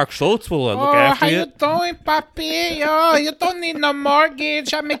and Mark Schultz will look after how you. you doing, papi? Oh, you don't need no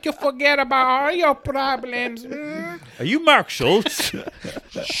mortgage. I make you forget about all your problems. Are you Mark Schultz?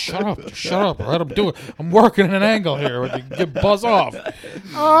 Shut up. Let him do it. I'm working an angle here. Get buzz off.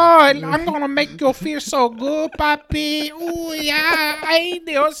 Oh, I'm gonna make you feel so good, papi. Ooh, yeah. Ay,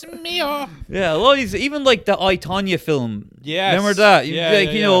 Dios mío. Yeah, a lot of these, even like the I, Tonya film. Yes. Remember that? Yeah, Like,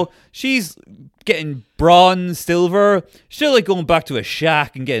 yeah, you know, she's getting bronze, silver. Still like going back to a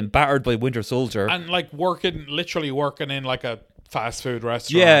shack and getting battered by Winter Soldier. And like literally working in like a fast food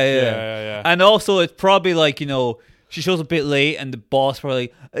restaurant. Yeah. And also, it's probably like, she shows up a bit late, and the boss probably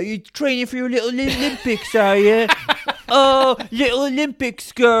like, "Are you training for your little Olympics, are you? Oh, little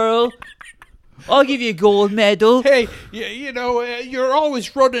Olympics, girl. I'll give you a gold medal." Hey, you're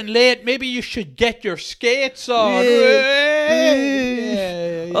always running late. Maybe you should get your skates on.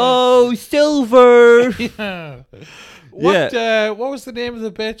 Yeah. Oh, silver. What was the name of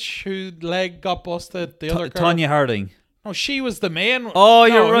the bitch whose leg got busted? The other girl? Tonya Harding. No, she was the main. Oh,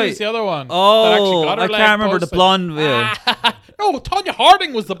 you're no, right. Who's the other one? that Oh, actually got her I leg can't remember the busted? blonde. Yeah. No, Tonya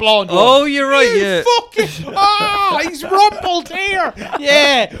Harding was the blonde one. Oh, you're right. Yeah. Fucking, he's rumpled here.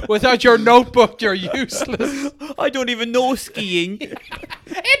 Yeah, without your notebook, you're useless. I don't even know skiing.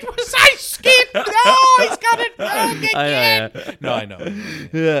 It was ice skate. No, he's got it wrong again. No, I know.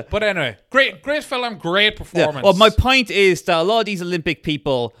 Yeah. But anyway, great film, great performance. Well, my point is that a lot of these Olympic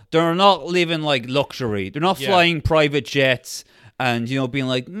people, they're not living like luxury. They're not flying private jets and, being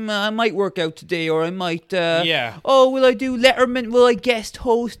like, I might work out today, or I might, oh, will I do Letterman? Will I guest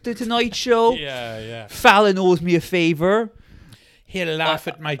host the Tonight Show? Yeah. Fallon owes me a favor. He'll laugh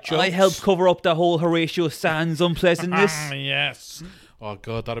at my jokes. I helped cover up that whole Horatio Sands unpleasantness. Yes. Oh,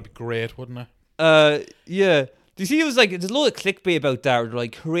 God, that'd be great, wouldn't it? Yeah. Do you see, there's a load of clickbait about that. Where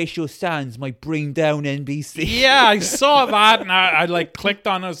like, Horatio Sands might bring down NBC. Yeah, I saw that, and I like clicked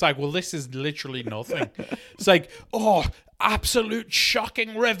on it. I was like, well, this is literally nothing. It's like, absolute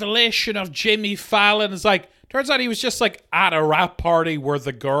shocking revelation of Jimmy Fallon. It's like, turns out he was just like at a rap party where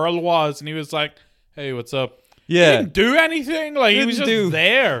the girl was, and he was like, hey, what's up? Yeah. He didn't do anything. Like, he was just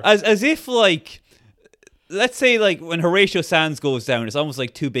there. As if, like, let's say, like, when Horatio Sands goes down, it's almost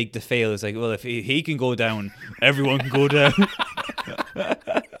like too big to fail. It's like, well, if he can go down, everyone can go down.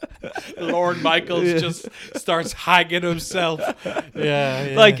 Lorne Michaels just starts hanging himself.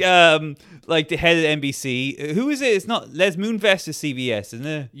 Yeah. Like the head of NBC. Who is it? It's not Les Moonves is CBS, isn't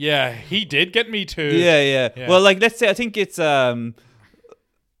it? Yeah, he did get Me Too. Yeah. Well, like, let's say, I think it's Alec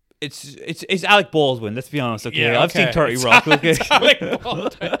Baldwin. Let's be honest. Okay, I've seen 30 Rock. Okay, Alec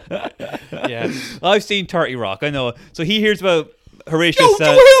Baldwin. Yes. I've seen 30 Rock. I know. So he hears about Horatio Yo,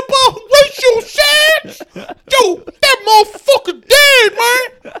 Sands. you hear about Horatio Sands? Yo, that motherfucker dead,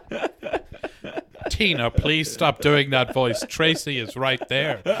 man. Tina, please stop doing that voice. Tracy is right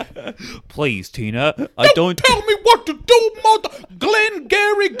there. Please, Tina. I don't Tell me what to do, Glenn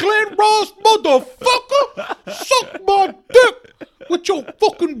Ross, motherfucker. Suck my dick with your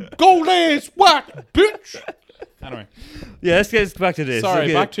fucking gold ass whack, bitch. Anyway, Yeah, let's get back to this. sorry,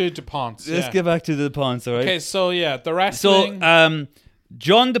 Okay. back to DuPont. Let's get back to the DuPonts, all right? Okay, so yeah, the So, wrestling.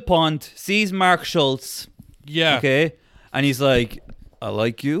 John DuPont sees Mark Schultz, yeah. okay, and he's like, I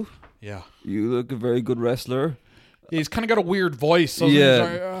like you. Yeah. You look a very good wrestler. He's kind of got a weird voice. So Yeah.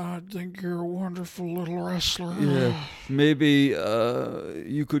 He's like, I think you're a wonderful little wrestler. Yeah. Maybe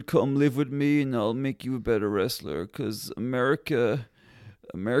you could come live with me and I'll make you a better wrestler because America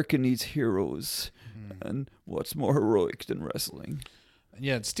needs heroes. And what's more heroic than wrestling?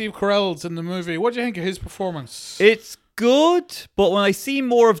 Yeah, Steve Carell's in the movie. What do you think of his performance? It's good, but when I see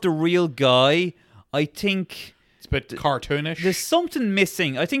more of the real guy, I think It's a bit cartoonish. there's something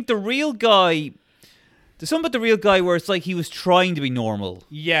missing. I think the real guy, there's something about the real guy where it's like he was trying to be normal.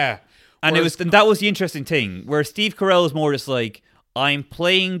 yeah. And Whereas- that was the interesting thing, where Steve Carell is more just like, I'm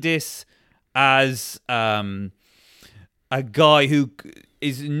playing this as a guy who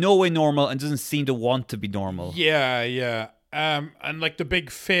is no way normal and doesn't seem to want to be normal. Yeah, yeah. And like the big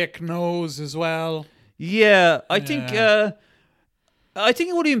fake nose as well. Yeah, I think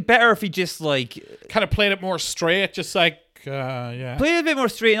it would have been better if he just like Kind of played it more straight, just like, yeah. played it a bit more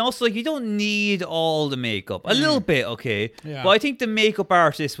straight, and also like you don't need all the makeup. A little bit, okay. Yeah. But I think the makeup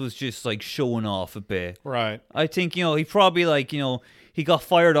artist was just like showing off a bit. Right. I think, he probably like, he got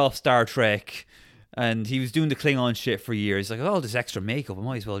fired off Star Trek and he was doing the Klingon shit for years. Like, oh, this extra makeup, I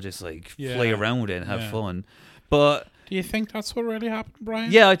might as well just like Yeah. play around with it and have Yeah. fun. But Do you think that's what really happened,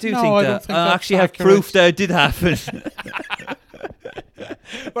 Brian? yeah, I do No, think I that. don't think I that's actually have accurate. proof that it did happen.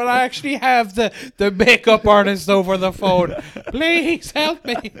 But I actually have the makeup artist over the phone. Please help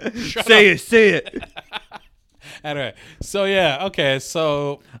me. Shut up. Say it. Anyway, so yeah, okay,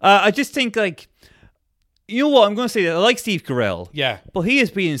 so I just think like, you know what, I'm going to say that I like Steve Carell. yeah. But he has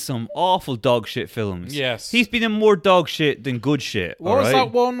been in some awful dog shit films. Yes. He's been in more dog shit than good shit. What was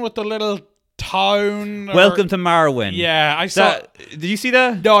that one with the little town? Welcome to Marwin. Yeah, I saw. Did you see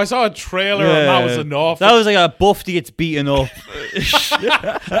that? No, I saw a trailer and that was Yeah. enough. That was like a Buffy gets beaten up.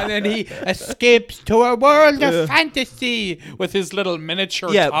 and then he escapes to a world of fantasy with his little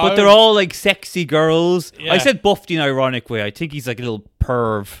miniature Yeah, town. but they're all like sexy girls. Yeah. I said Buffy in an ironic way. I think he's like a little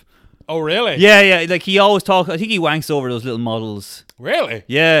perv. Oh, really? Yeah, like he always talks. I think he wanks over those little models. Really?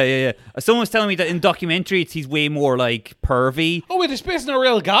 Yeah. Someone was telling me that in documentary, he's way more like pervy. Oh, wait, it's based on a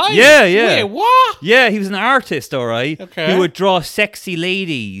real guy? Yeah. Wait, what? Yeah, he was an artist, all right. Okay. He would draw sexy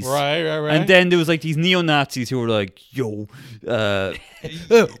ladies. Right. And then there was like these neo-Nazis who were like, yo,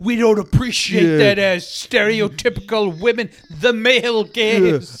 we don't appreciate Yeah. that stereotypical women, the male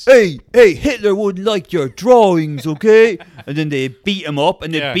gaze. hey, Hitler wouldn't like your drawings, okay? And then they beat him up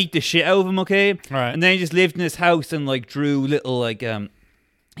and they Yeah. beat the shit out of him, okay? Right. And then he just lived in his house and like drew little like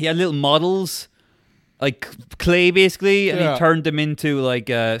he had little models, like clay basically, and Yeah. he turned them into like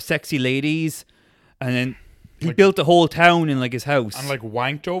sexy ladies, and then he built a whole town in like his house. And like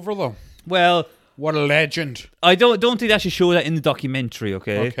wanked over them. well, What a legend. I don't think they actually show that in the documentary,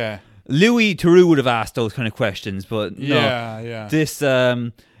 okay? Okay. Louis Theroux would have asked those kind of questions, but no. Yeah. This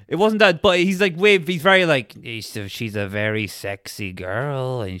it wasn't that, but he's like he's very like she's a very sexy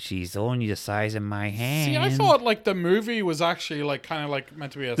girl and she's only the size of my hand. See, I thought like the movie was actually like kind of like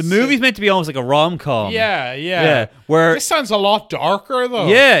meant to be a the movie's meant to be almost like a rom-com. Yeah. where This sounds a lot darker though.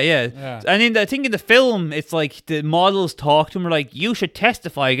 yeah. And I think in the film it's like the models talk to him like, you should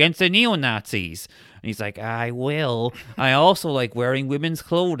testify against the neo-Nazis. And he's like, I will. I also like wearing women's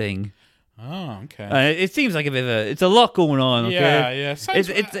clothing. Oh, okay. It seems like it's a lot going on. Okay? Yeah. Sounds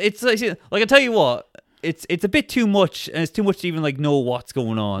It's like I tell you what, it's a bit too much, and it's too much to even like know what's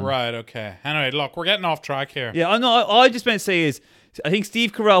going on. right. Okay. Anyway, look, we're getting off track here. Yeah, I know. All I just meant to say is, I think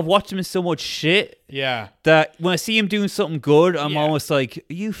Steve Carell, I've watched him in so much shit Yeah. that when I see him doing something good, I'm Yeah. almost like,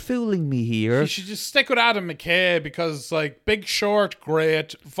 are you fooling me here? You should just stick with Adam McKay because, like, Big Short,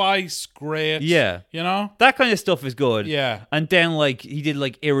 great. Vice, great. Yeah. You know? That kind of stuff is good. Yeah. And then like he did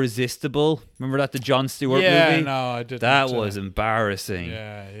like Irresistible. Remember that, the Jon Stewart Yeah, movie? no, I didn't. That was embarrassing.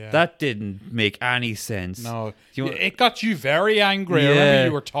 Yeah. That didn't make any sense. No. Do you want- It got you very angry. I Yeah. remember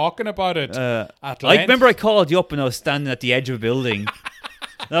you were talking about it at I length. remember I called you up when I was standing at the edge of a building.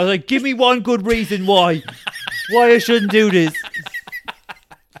 And I was like, give me one good reason why I shouldn't do this.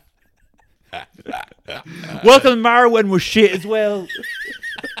 Welcome to Marwen was shit as well.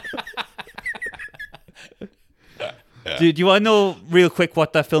 Do you want to know real quick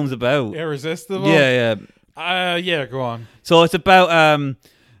what that film's about? Irresistible? Yeah. Yeah, go on. So it's about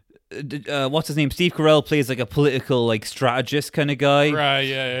what's his name? Steve Carell plays like a political like strategist kind of guy. Right,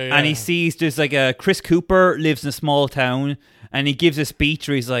 yeah. And he sees there's like a Chris Cooper lives in a small town, and he gives a speech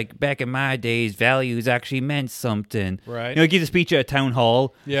where he's like, back in my days, values actually meant something. Right. He gives a speech at a town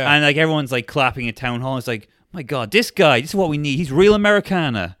hall. Yeah. And like everyone's like clapping at town hall. It's like, my God, this guy, this is what we need. He's real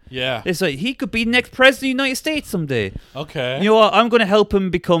Americana. Yeah. It's like, he could be the next president of the United States someday. Okay. You know what? I'm going to help him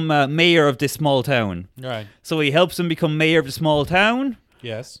become mayor of this small town. Right. So he helps him become mayor of the small town.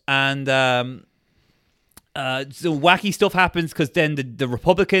 Yes. And so wacky stuff happens because then the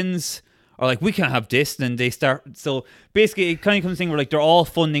Republicans are like, we can't have this. And then they start. So basically, it kind of comes to a thing where like they're all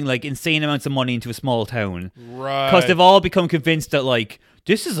funding like insane amounts of money into a small town. Right. Because they've all become convinced that like,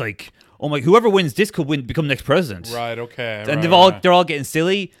 this is like, oh my, whoever wins this could become next president. Right. Okay. And right, they're all getting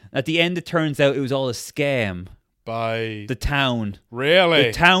silly. At the end, it turns out it was all a scam. By The town. really?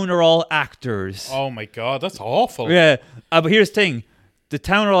 The town are all actors. Oh my God, that's awful. Yeah. But here's the thing. The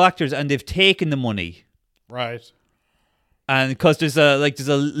town are all actors and they've taken the money. Right. And because there's a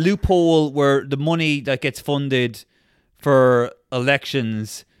loophole where the money that gets funded for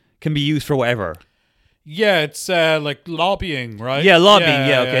elections can be used for whatever. Yeah, it's like lobbying, right? Yeah, lobbying.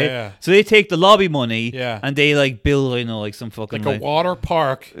 Yeah, okay. Yeah. So they take the lobby money. Yeah. And they like build, like some fucking Like a water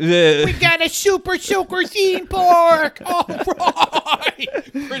park. We got a super soaker theme park. All right.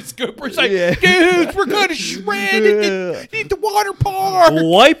 Chris Cooper's like, Yeah. dudes, we're gonna shred it. The water park.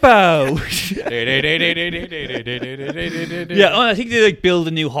 Wipeout. Yeah. Yeah, I think they like build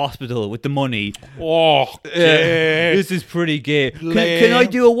a new hospital with the money. Oh, yeah. This is pretty gay. Can I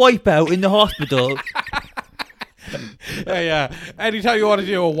do a wipeout in the hospital? Yeah. Anytime you want to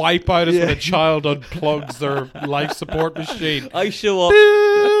do a wipeout is when a child unplugs their life support machine. I show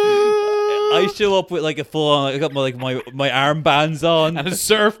up with like a full on. I got my armbands on. And a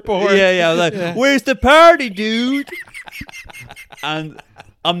surfboard. Yeah. I was like, where's the party, dude? And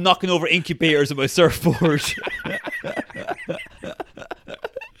I'm knocking over incubators with my surfboard.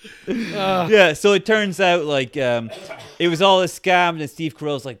 Yeah, so it turns out like it was all a scam, and Steve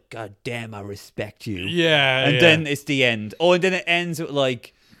Carell's like, God damn, I respect you. Yeah. And then it's the end. Oh, and then it ends with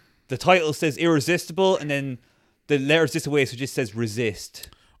like the title says irresistible, and then the letters disaway, so it just says resist.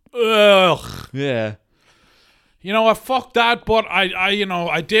 Ugh. Yeah. You know what? Fuck that. But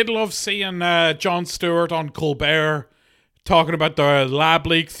I did love seeing Jon Stewart on Colbert talking about the lab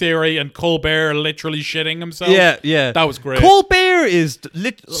leak theory and Colbert literally shitting himself. Yeah. That was great. Colbert is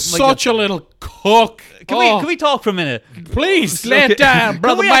Such a little cook. Can we talk for a minute? Please lay it down, Can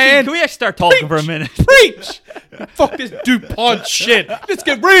brother we man. actually, can we actually start talking for a minute? Preach. Fuck this DuPont shit. Let's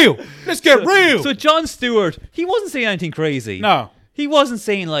get real. So Jon Stewart, he wasn't saying anything crazy. No. He wasn't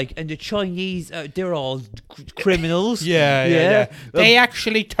saying like, and the Chinese, they're all criminals. Yeah. They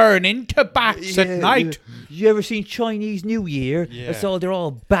actually turn into bats at night. You ever seen Chinese New Year? Yeah. They're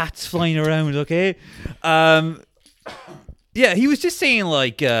all bats flying around. Okay. Yeah, he was just saying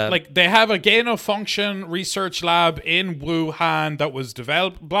like They have a gain of function research lab in Wuhan that was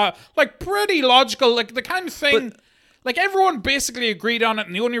developed, blah, like pretty logical, like the kind of thing. Like everyone basically agreed on it,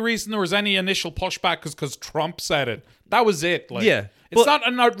 and the only reason there was any initial pushback is because Trump said it. That was it. Like, Yeah, it's but- not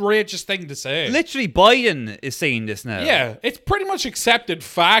an outrageous thing to say. literally Biden is saying this now. Yeah, it's pretty much accepted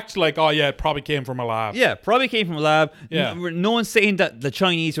fact. Like, oh yeah, it probably came from a lab. Yeah, probably came from a lab. Yeah. No one's saying that the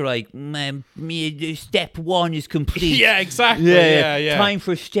Chinese are like, step one is complete. Yeah, exactly. Yeah. Time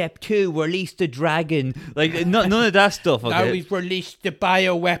for step two, release the dragon. Like, none of that stuff. Now Okay. we've released the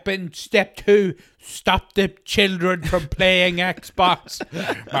bioweapon. Step 2, stop the children from playing Xbox.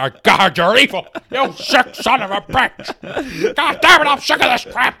 My God, you're evil. You sick son of a bitch. God damn it, I'm sick of this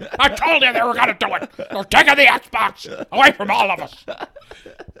crap. I told you they were going to do it. They're taking the Xbox away from all of us.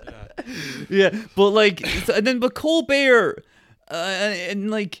 Yeah, but like, but Colbert,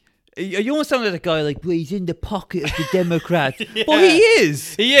 and like, you almost sound like a guy like, well, he's in the pocket of the Democrats. Well, he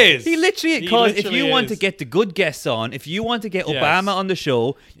is. He is. He literally, because if literally you want to is. get the good guests on, if you want to get Yes. Obama on the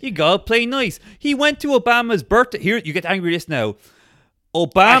show, you gotta play nice. He went to Obama's birthday. Here, you get angry at this now. I hear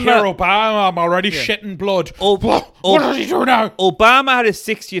Obama. Obama, I'm already shitting blood. Ob- What does he do now? Obama had his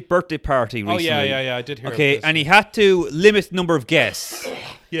 60th birthday party recently. Oh, yeah, I did hear Okay, of this. and he had to limit the number of guests.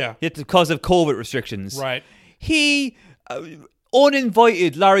 Yeah, Because of COVID restrictions. right. He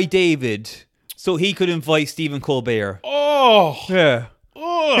uninvited Larry David so he could invite Stephen Colbert. Oh, Yeah.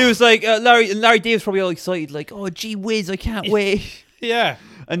 oh. He was like, Larry David's probably all excited, like, oh, gee whiz, I can't wait. Yeah.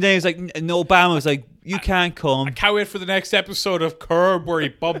 And then he was like, and Obama was like, you can't come. Can't wait for the next episode of Curb where he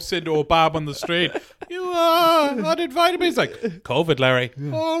bumps into Obama on the street. You uninvited me. He's like, COVID, Larry.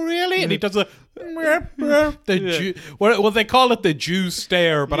 Oh, really? And he does well, they call it the Jew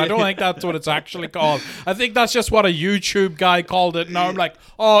stare, but I don't think that's what it's actually called. I think that's just what a YouTube guy called it. And now I'm like,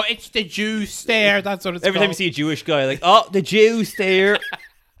 oh, it's the Jew stare. That's what it's Every time you called. see a Jewish guy, like, oh, the Jews there.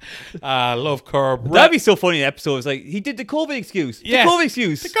 I love Curb. That'd be so funny in episodes. Like, he did the COVID excuse. Yeah. The COVID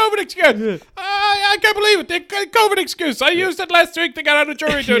excuse. The COVID excuse. I can't believe it. The COVID excuse. I used it last week to get out of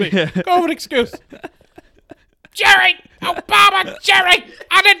jury duty. COVID excuse. Jerry! Obama! Jerry!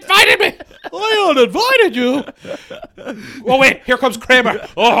 Uninvited me! I uninvited you! Oh, wait, here comes Kramer.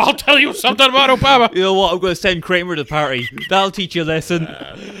 Oh, I'll tell you something about Obama. You know what? I'm going to send Kramer to the party. That'll teach you a lesson.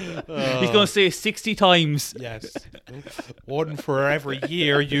 He's going to say it 60 times. Yes. One for every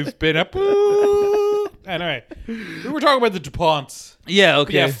year you've been a boo. Anyway, we were talking about the DuPonts. Yeah,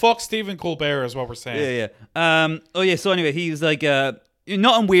 okay. Yeah, fuck Stephen Colbert is what we're saying. Yeah. So anyway, he was like,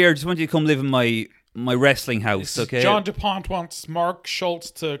 nothing weird. Just wanted you to come live in my wrestling house, okay? John DuPont wants Mark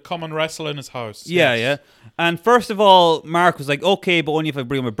Schultz to come and wrestle in his house. Yeah, Yes. yeah. And first of all, Mark was like, okay, but only if I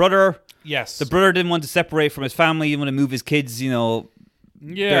bring my brother. Yes. The brother didn't want to separate from his family. He didn't want to move his kids, Yeah.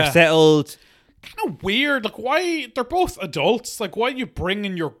 they're settled. Kind of weird. Like, why? They're both adults. Like, why are you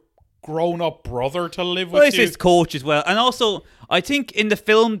bringing your grown-up brother to live Well, with it's you? his coach as well. And also, I think in the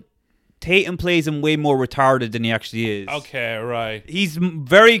film, Tatum plays him way more retarded than he actually is. Okay, right. He's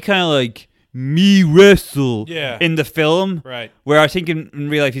very kind of like, me wrestle Yeah. in the film. Right. Where I think in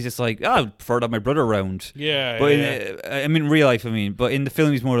real life, he's just like, I prefer to have my brother around. Yeah, But in real life, but in the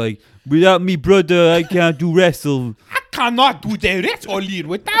film, he's more like, without me brother, I can't do wrestle. I cannot do the wrestling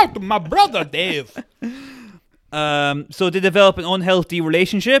without my brother, Dave. So they develop an unhealthy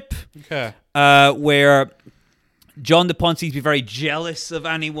relationship Okay. where John DuPont seems to be very jealous of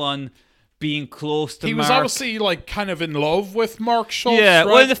anyone being close to He Mark. was obviously, like, kind of in love with Mark Schultz, Yeah, right?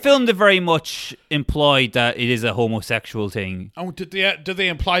 well, in the film, they very much implied that it is a homosexual thing. Oh, did they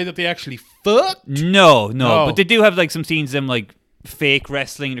imply that they actually fucked? No, No. but they do have like some scenes of them like fake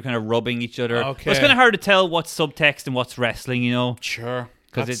wrestling. They're kind of rubbing each other. Okay. But it's kind of hard to tell what's subtext and what's wrestling. Sure.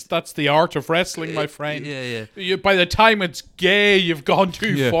 'Cause That's the art of wrestling, my friend. Yeah. By the time it's gay, you've gone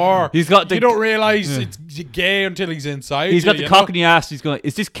too Yeah. far. He's got the- you don't realize it's gay until he's inside. He's got the you cock know? in the ass. He's going,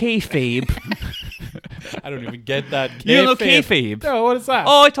 is this kayfabe? I don't even get that. You don't know kayfabe? No, what is that?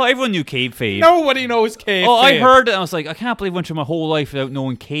 Oh, I thought everyone knew kayfabe. Nobody knows kayfabe. Oh, I heard it and I was like, I can't believe I went through my whole life without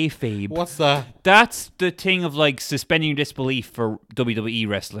knowing kayfabe. What's that? That's the thing of like suspending your disbelief for WWE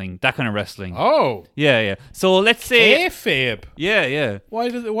wrestling. That kind of wrestling. Oh, Yeah. So let's say... kayfabe. Yeah.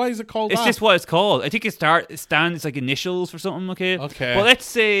 Why is it called It's that? just what it's called. I think it stands like initials for something, okay? Okay. But let's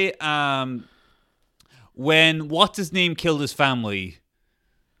say when what's his name killed his family.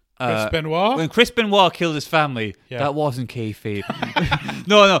 Chris Benoit? When Chris Benoit killed his family, Yeah. that wasn't kayfabe.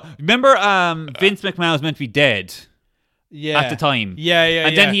 No. Remember Vince McMahon was meant to be dead Yeah. at the time. Yeah.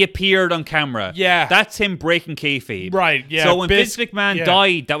 And then he appeared on camera. Yeah. That's him breaking kayfabe. Right, yeah. So when Vince McMahon yeah.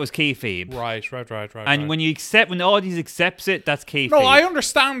 died, that was kayfabe. Right. And when the audience accepts it, that's kayfabe. No, I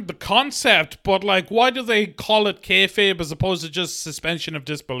understand the concept, but like, why do they call it kayfabe as opposed to just suspension of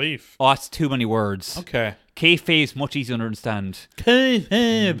disbelief? Oh, that's too many words. Okay. Kayfabe is much easier to understand.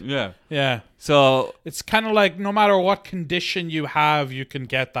 Kayfabe. Yeah. So It's kind of like no matter what condition you have, you can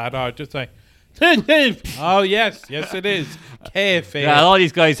get that out. Just like, oh yes, it is kayfabe. yeah, a lot of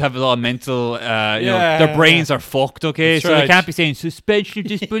these guys have a lot of mental, their brains are fucked. Okay, That's so right. they can't be saying suspension of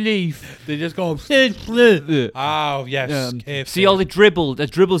disbelief. They just go. Yeah. Oh yes, kayfabe. See all the dribble. The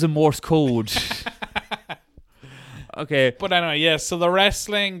dribble's in Morse code. Okay. But anyway, yeah. So the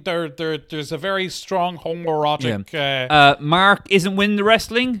wrestling, there's a very strong homoerotic. Mark isn't winning the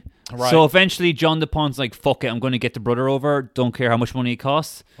wrestling. Right. So eventually John DuPont's like, fuck it, I'm going to get the brother over. Don't care how much money it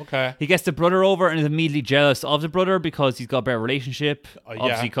costs. Okay. He gets the brother over and is immediately jealous of the brother because he's got a better relationship. Yeah.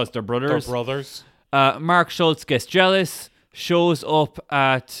 Obviously because they're brothers. They're brothers. Mark Schultz gets jealous, shows up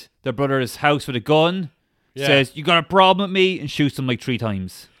at their brother's house with a gun, Yeah. says, you got a problem with me, and shoots him like 3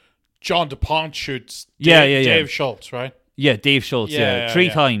 times. John DuPont shoots. Yeah. Dave Schultz, right? Yeah, Dave Schultz, Yeah, 3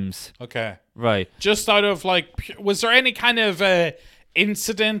 yeah. times. Okay. Right. Just out of like, was there any kind of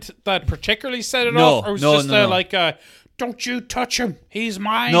incident that particularly set it No, off, or was no, just no. like, don't you touch him? He's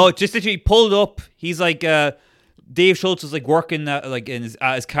mine. No, just that he pulled up. He's like, Dave Schultz was like working at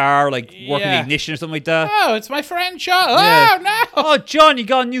his car, like working the Yeah. ignition or something like that. Oh, it's my friend John. Yeah. Oh no. Oh, John, you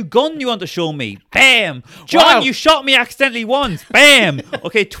got a new gun you want to show me? Bam! John, Wow. you shot me accidentally once. Bam!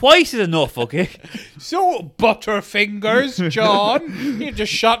 Okay, twice is enough, okay? So Butterfingers, John, you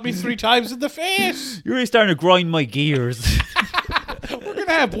just shot me 3 times in the face. You're really starting to grind my gears. We're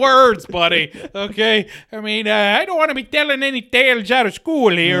gonna have words, buddy. Okay. I mean, I don't want to be telling any tales out of school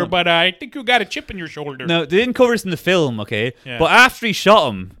here, but I think you got a chip in your shoulder. Now, they didn't cover this in the film, okay? Yeah. But after he shot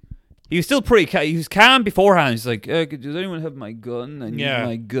him, he was still pretty he was calm beforehand. He's like, does anyone have my gun? I need Yeah.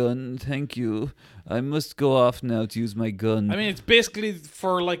 my gun. Thank you. I must go off now to use my gun. I mean, it's basically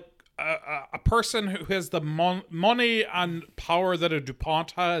for like a person who has the money and power that a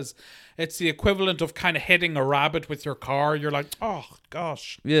DuPont has, it's the equivalent of kind of hitting a rabbit with your car. You're like, oh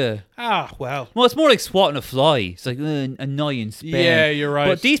gosh. Yeah. Well, It's more like swatting a fly. It's like annoying spam. Yeah, you're right.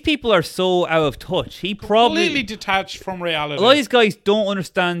 But these people are so out of touch. He probably completely detached from reality. a lot of these guys don't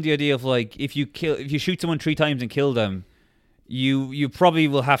understand the idea of like if you shoot someone 3 times and kill them, you probably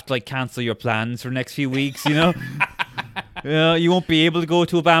will have to like cancel your plans for the next few weeks. You know. Yeah, you won't be able to go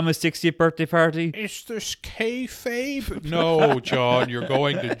to Obama's 60th birthday party. Is this kayfabe? No, John, you're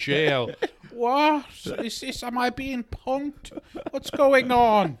going to jail. What? Is this? Am I being punked? What's going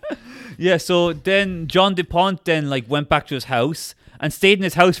on? Yeah, so then John DuPont then like went back to his house and stayed in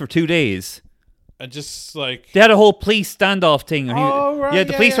his house for 2 days. And just like They had a whole police standoff thing. And right. Yeah,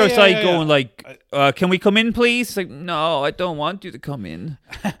 the police were outside yeah. going like, can we come in, please? It's like, no, I don't want you to come in.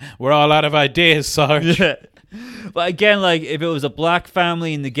 we're all out of ideas, Sarge. Yeah. But again, like, if it was a black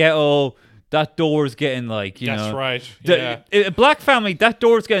family in the ghetto, that door's getting, like, you That's know. right. A black family, that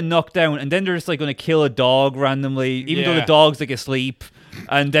door's getting knocked down, and then they're just, like, going to kill a dog randomly, even though the dog's, like, asleep.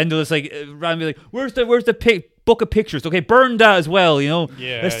 And then they're just, like, randomly, like, where's the book of pictures? Okay, burn that as well, you know.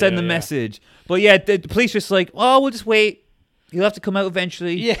 Yeah, Let's send the message. But, yeah, the police just like, oh, we'll just wait. He'll have to come out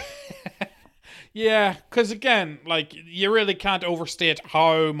eventually. Yeah. Yeah, because again, like, you really can't overstate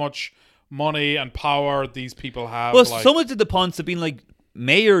how much money and power these people have. Well, like, some of the DuPonts have been, like,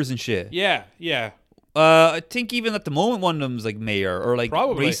 mayors and shit. yeah. I think even at the moment one of them's like mayor or like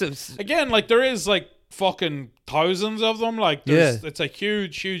Probably. recent. Again, like, there is like fucking thousands of them. Like, it's a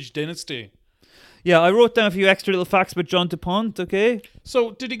huge dynasty. Yeah, I wrote down a few extra little facts about John DuPont. Okay.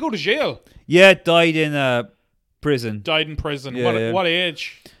 So, did he go to jail? Yeah, died in prison. Died in prison. Yeah, What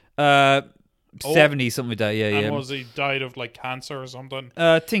age? 70 something like that. Yeah, And yeah. was he died of like cancer or something?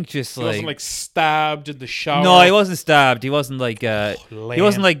 I think just He like, wasn't like stabbed in the shower. no, he wasn't stabbed. He wasn't like he lame.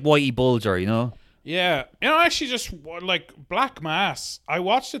 wasn't like Whitey Bulger, you know. Yeah, actually, just like Black Mass. I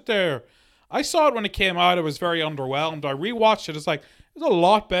watched it there. I saw it when it came out. I was very underwhelmed. I rewatched it. It's like it's a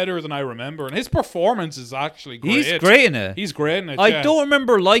lot better than I remember, and his performance is actually great. He's great in it. He's great in it. I don't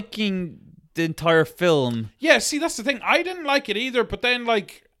remember liking the entire film. Yeah, see, that's the thing. I didn't like it either, but then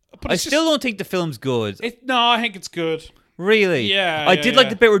like, I still don't think the film's good. No, I think it's good. Really? Yeah, I yeah, did like yeah.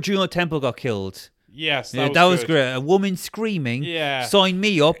 the bit where Juno Temple got killed. Yes, Yeah, that that was was good. great. A woman screaming. Yeah. Sign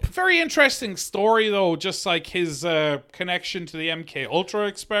me up. Very interesting story though. Just like his connection to the MK Ultra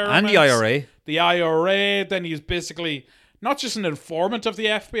experiment And the IRA. The IRA. Then he's basically not just an informant of the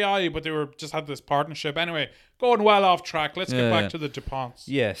FBI, but they just had this partnership. Anyway, going well off track. Let's get back to the DuPonts.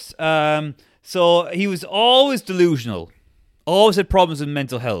 Yes. So he was always delusional. Always had problems with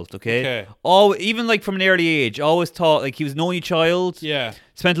mental health, okay? Even like from an early age, always thought like he was an only child. Yeah.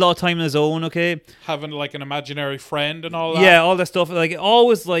 Spent a lot of time on his own, okay? Having like an imaginary friend and all that. Yeah, all that stuff. Like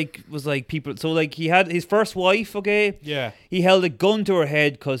always like was like people. So like he had his first wife, okay? Yeah. He held a gun to her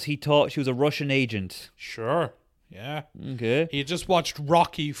head because he thought she was a Russian agent. Sure. Yeah. Okay. He had just watched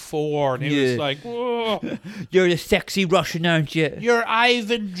Rocky 4 and he was Yeah. like, whoa. You're the sexy Russian, aren't you? You're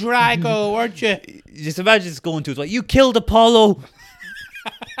Ivan Drago, aren't you? Just imagine just going to it like, you killed Apollo.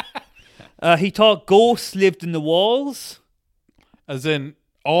 He thought ghosts lived in the walls. As in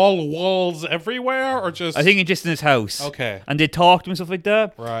all walls everywhere or just... I think just in his house. Okay. And they talk to him and stuff like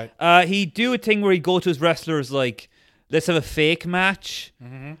that. Right. He'd do a thing where he'd go to his wrestlers like, let's have a fake match.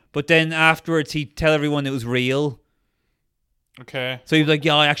 Mm-hmm. But then afterwards he'd tell everyone it was real. Okay. So he was like,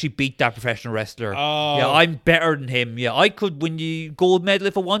 yeah, I actually beat that professional wrestler. Oh. Yeah, I'm better than him. Yeah, I could win you gold medal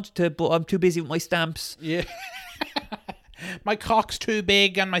if I wanted to, but I'm too busy with my stamps. Yeah. My cock's too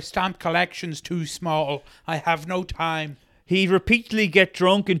big and my stamp collection's too small. I have no time. He'd repeatedly get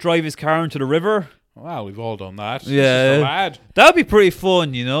drunk and drive his car into the river. Wow, we've all done that. Yeah. So bad. That would be pretty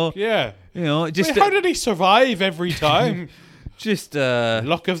fun, you know? Yeah. You know, just Wait, how did he survive every time? just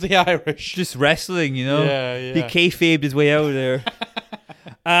Luck of the Irish. just wrestling, you know? Yeah, yeah. He kayfabed his way out of there.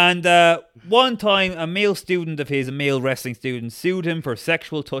 And one time, a male student of his, a male wrestling student, sued him for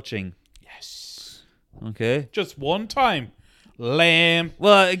sexual touching. Yes. Okay. Just one time. Lame.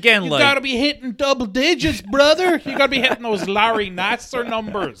 Well, again, You like... gotta be hitting double digits, brother. You gotta be hitting those Larry Nassar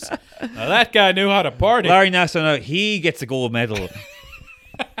numbers. Now that guy knew how to party. Larry Nassar, he gets a gold medal.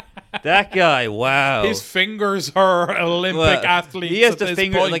 That guy, wow. His fingers are Olympic athletes. He has at the this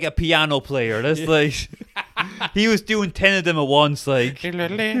finger point. like a piano player. That's like... He was doing 10 of them at once, like... He was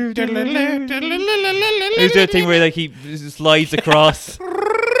doing a thing where like he slides across.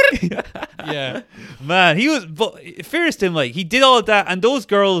 Yeah. Man, he was. But in fairness to him, like he did all of that, and those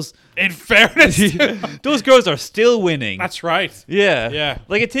girls, In fairness, those girls are still winning. that's right. Yeah, Yeah.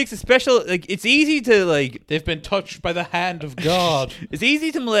 Like it takes a special. Like it's easy to like. They've been touched by the hand of God. It's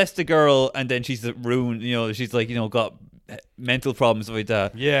easy to molest a girl, and then she's ruined. You know, she's like got mental problems like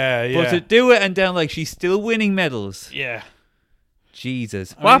that. Yeah, But to do it and then like she's still winning medals. yeah.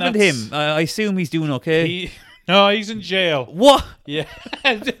 Jesus, I what mean, happened to him? I assume he's doing okay. No, he's in jail. What? Yeah,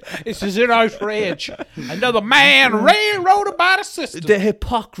 this is an outrage. Another man railroad about a system. The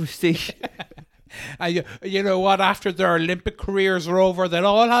hypocrisy. And you know what? After their Olympic careers are over, they'll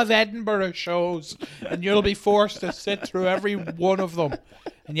all have Edinburgh shows, and you'll be forced to sit through every one of them,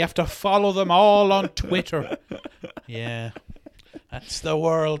 and you have to follow them all on Twitter. Yeah, that's the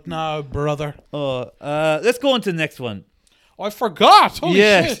world now, brother. Let's go on to the next one. I forgot. Holy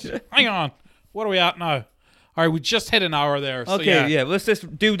Yes. shit! Hang on. What are we at now? All right, we just hit an hour there. So Okay, yeah. Let's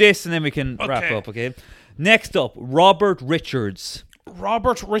just do this and then we can wrap Okay. up. Okay. Next up, Robert Richards.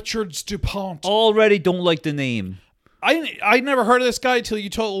 Robert Richards DuPont. Already don't like the name. I never heard of this guy till you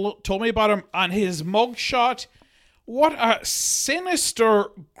told me about him and his mugshot. What a sinister,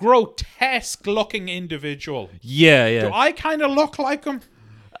 grotesque looking individual. Yeah, yeah. Do I kind of look like him?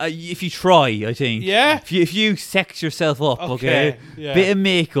 If you try, I think. Yeah? If you sex yourself up, okay? yeah. Bit of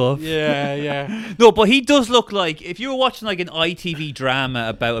makeup. Yeah, yeah. No, but he does look like, if you were watching like an ITV drama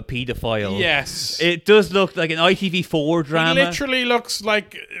about a paedophile. Yes. It does look like an ITV4 drama. He literally looks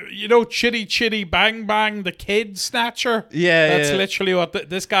like, you know, Chitty Chitty Bang Bang, the kid snatcher. Yeah, That's yeah. literally what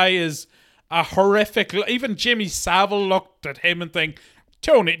this guy is. A horrific. Even Jimmy Savile looked at him and think,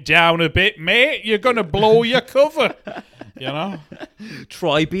 tone it down a bit, mate. You're going to blow your cover. You know?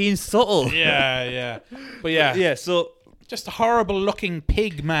 Try being subtle. Yeah, yeah. But yeah, Yeah, so just a horrible looking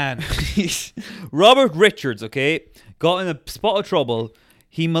pig man. Robert Richards, okay, got in a spot of trouble.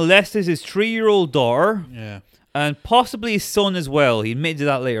 He molested his 3-year-old daughter Yeah. and possibly his son as well. He admitted to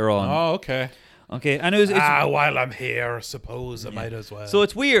that later on. Oh, okay. Okay, and it's While I'm here, I suppose I might as well. so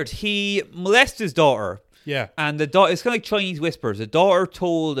it's weird. He molested his daughter, yeah. and the daughter. It's kind of like Chinese whispers. The daughter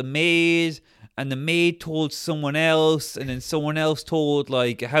told the maid, and the maid told someone else, and then someone else told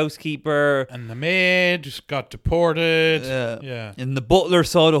like a housekeeper. And the maid got deported. Yeah. Yeah. And the butler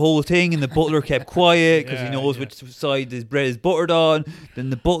saw the whole thing, and the butler kept quiet because Yeah, he knows yeah. which side his bread is buttered on. Then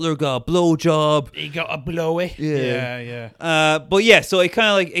the butler got a blowjob. He got a blowy. Yeah. Yeah, yeah. But yeah, so it kind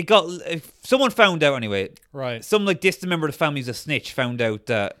of like it got. Someone found out anyway. Right. Some like distant member of the family who's a snitch found out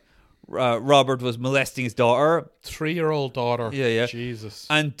that Robert was molesting his daughter, 3-year-old daughter. Yeah, yeah. Jesus.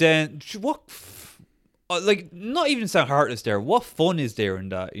 and then what? Like, not even sound heartless there. What fun is there in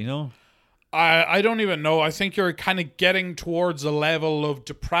that? You know? I don't even know. I think you're kind of getting towards a level of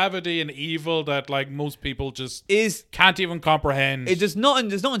depravity and evil that like most people just can't even comprehend. There's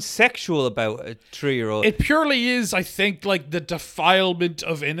nothing sexual about a 3-year-old. It purely is, I think, like the defilement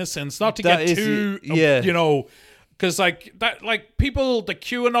of innocence. Not to That get is- too, yeah. you know, because like that, like people, the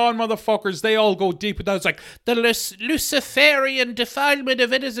QAnon motherfuckers, they all go deep with that. It's like the Luciferian defilement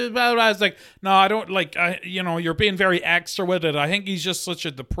of innocence. Blah, blah. I was like, no, I don't like. You know, you're being very extra with it. I think he's just such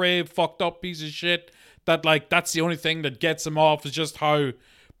a depraved, fucked up piece of shit that like that's the only thing that gets him off is just how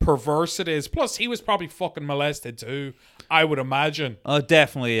perverse it is. Plus, he was probably fucking molested too. I would imagine. Oh,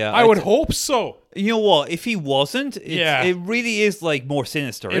 definitely, yeah. I would hope so. You know what? If he wasn't, it really is like more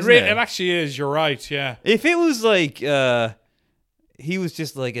sinister, isn't it? It actually is. You're right. Yeah. If it was like he was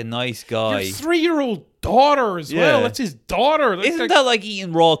just like a nice guy, Your 3-year-old daughter as well. Yeah. That's his daughter. That's isn't like, that like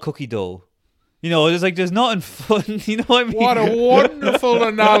eating raw cookie dough? You know, there's nothing fun. You know what I mean? what a wonderful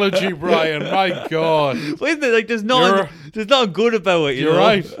analogy, Brian. My God. Isn't it like there's nothing good about it? You're know?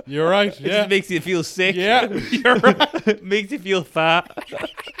 right. You're right. It Yeah. just makes you feel sick. Yeah. You're right. Makes you feel fat.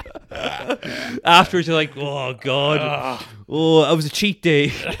 Afterwards, you're like, oh god, oh, that was a cheat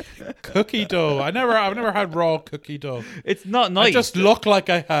day. Cookie dough. I've never had raw cookie dough. It's not nice. I just look like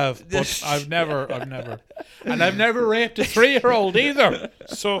I have, but I've never. And I've never raped a 3-year-old either.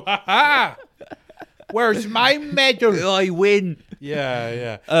 So, haha. Where's my medal? I win.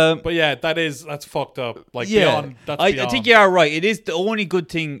 Yeah. But yeah, that's fucked up. Like yeah, beyond. That's I beyond. think you are right. It is the only good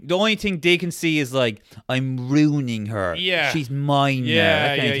thing. The only thing they can see is like, I'm ruining her. Yeah. She's mine now. Yeah,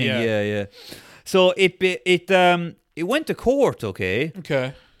 That kind of thing. yeah. Yeah. So it went to court, okay,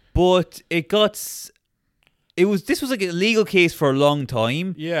 Okay. but this was like a legal case for a long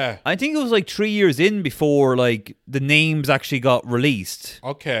time. Yeah. I think it was like 3 years in before like the names actually got released.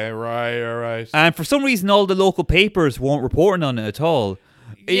 Okay. Right. All right. And for some reason, all the local papers weren't reporting on it at all.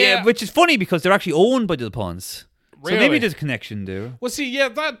 Yeah. Which is funny because they're actually owned by the Ponds. So Really? maybe there's a connection there. Well, see, yeah,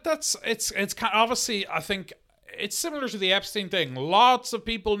 it's kind of, obviously, I think it's similar to the Epstein thing. Lots of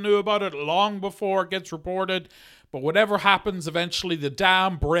people knew about it long before it gets reported, but whatever happens, eventually the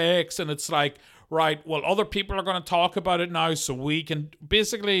dam breaks, and it's like, right, well, other people are going to talk about it now, so we can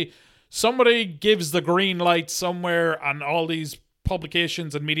basically somebody gives the green light somewhere, and all these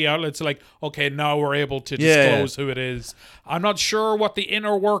publications and media outlets are like, okay, now we're able to disclose who it is. I'm not sure what the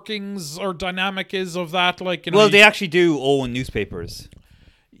inner workings or dynamic is of that. Like, you know, Well, they actually do own newspapers.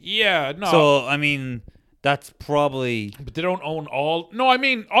 yeah, no. So, I mean, that's probably... But they don't own all. No, I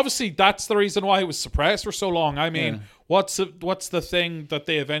mean, obviously that's the reason why it was suppressed for so long. I mean, what's the thing that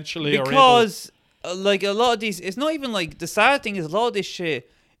they eventually are able... Because, like, a lot of these... It's not even, like... The sad thing is a lot of this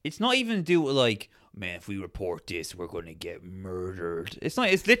shit, it's not even to do with, like, man, if we report this, we're going to get murdered. It's not...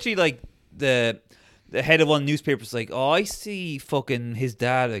 It's literally, like, the head of one newspaper is like, oh, I see fucking his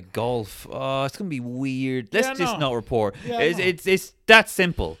dad at golf. Oh, it's going to be weird. Let's just not report. Yeah, it's that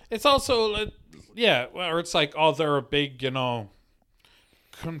simple. It's also... Yeah, or it's like, oh, they're a big, you know,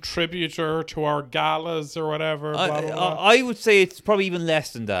 contributor to our galas or whatever. Blah, blah, blah. I would say it's probably even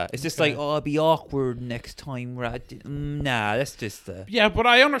less than that. It's just like, oh, it'll be awkward next time. We're at nah, that's just... Yeah, but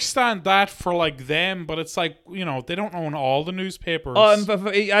I understand that for, like, them, but it's like, you know, they don't own all the newspapers.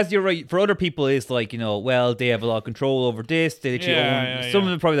 As you're right, for other people, it's like, you know, well, they have a lot of control over this. They literally own... Some of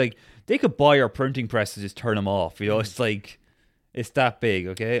them probably, like, they could buy our printing press and just turn them off. You know, it's like, it's that big,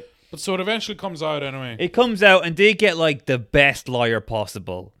 okay? But so it eventually comes out anyway. It comes out and they get like the best liar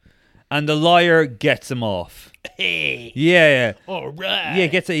possible. And the liar gets him off. Hey. Yeah. All right.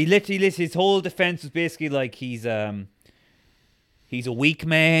 Yeah, he literally his whole defense was basically like he's a weak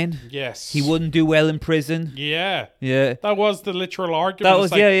man. Yes. He wouldn't do well in prison. Yeah. Yeah. That was the literal argument. That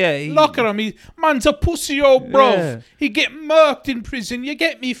was, like, look at him. Man's a pussy old bruv. Yeah. He get murked in prison. You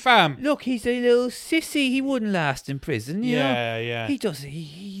get me, fam. Look, he's a little sissy. He wouldn't last in prison, you know? Yeah. He does.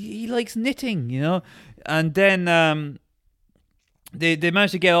 He likes knitting, you know? And then they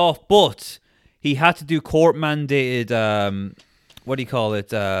managed to get off, but he had to do court mandated what do you call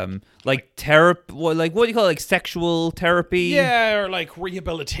it? Like therapy. What do you call it? Like sexual therapy? Yeah, or like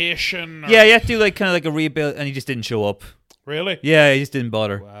rehabilitation. Yeah, you have to do like kind of like a rehabilitation, and he just didn't show up. Really? Yeah, he just didn't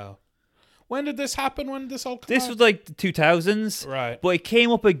bother. Wow. When did this happen? When did this all come This out? was like the 2000s. Right. But it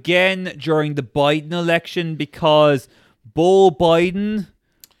came up again during the Biden election because Beau Biden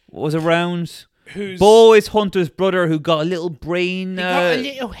was around. Beau is Hunter's brother who got a little brain... He got a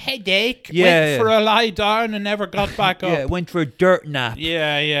little headache, yeah, went for a lie down and never got back up. Yeah, went for a dirt nap.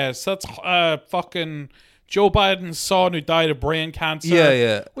 Yeah. So that's fucking Joe Biden's son who died of brain cancer.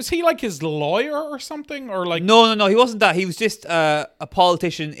 Yeah. Was he like his lawyer or something? Or like... No, he wasn't that. He was just a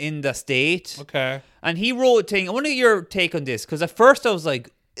politician in the state. Okay. And he wrote a thing. I want to get your take on this, because at first I was like,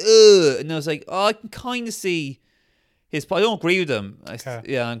 ugh. And I was like, oh, I can kind of see... I don't agree with him. Okay.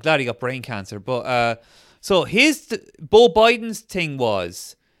 Yeah, I'm glad he got brain cancer. But so Beau Biden's thing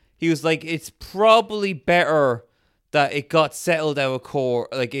was, he was like, it's probably better that it got settled out of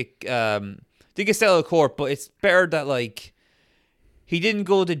court. Like it did get settled out of court, but it's better that like he didn't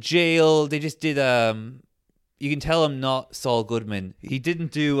go to jail. They just did you can tell him not Saul Goodman. He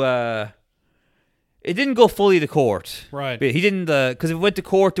didn't do it didn't go fully to court. Right. But he didn't, because if it went to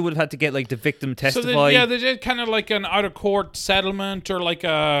court, they would have had to get, like, the victim testify. So they did kind of like an out-of-court settlement or like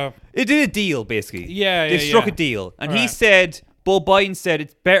a... It did a deal, basically. Yeah, They struck a deal. And he Right. said, Beau Biden said,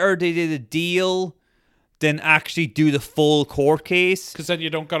 it's better they did a deal than actually do the full court case. Because then you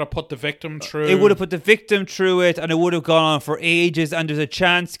don't got to put the victim through... It would have put the victim through it, and it would have gone on for ages, and there's a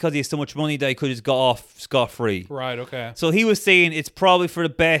chance, because he has so much money, that he could have just got off scot-free. Right, okay. So he was saying it's probably for the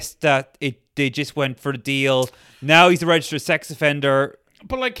best that they just went for the deal. Now he's a registered sex offender.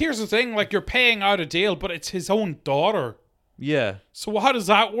 But like, here's the thing. Like, you're paying out a deal, but it's his own daughter. Yeah. So how does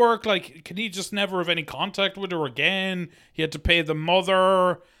that work? Like, can he just never have any contact with her again? He had to pay the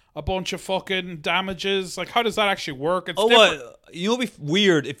mother a bunch of fucking damages. Like, how does that actually work? It's different. You know, it'd be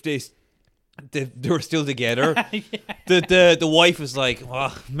weird if they were still together. The wife was like,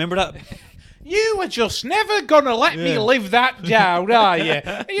 well, remember that? You are just never gonna let me live that down, are you?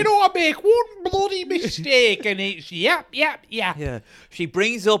 You know, I make one bloody mistake, and it's yep. Yeah. She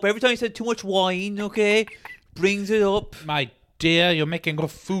brings it up every time you said too much wine, okay? Brings it up. My dear, you're making a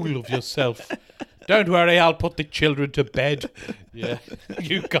fool of yourself. Don't worry, I'll put the children to bed. Yeah,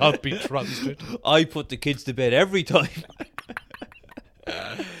 you can't be trusted. I put the kids to bed every time.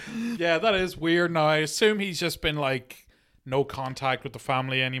 Yeah, that is weird. Now, I assume he's just been like no contact with the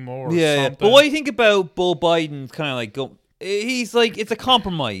family anymore. Or Yeah. something. But what do you think about Beau Biden? Kind of like he's like, it's a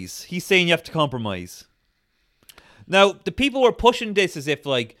compromise. He's saying you have to compromise. Now, the people were pushing this as if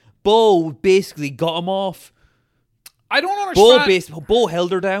like Beau basically got him off. I don't understand. Beau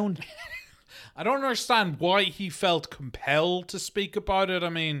held her down. I don't understand why he felt compelled to speak about it. I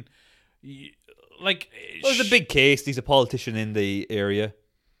mean, like... Well, it's a big case. He's a politician in the area.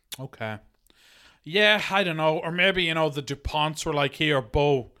 Okay. Yeah, I don't know. Or maybe, the DuPonts were like, here,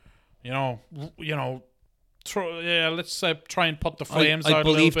 Bo, let's try and put the flames out I a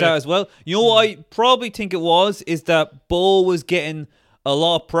little believe bit. that as well. You know what I probably think it was? Is that Bo was getting a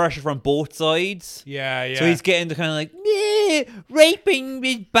lot of pressure from both sides. Yeah. So he's getting the kind of like, raping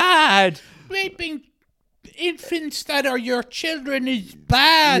is bad. Raping infants that are your children is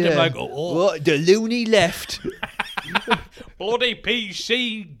bad. Yeah. I'm like, What? The loony left. Bloody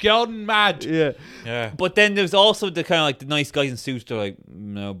PC gun mad. Yeah. But then there's also the kind of like the nice guys in suits. They're like,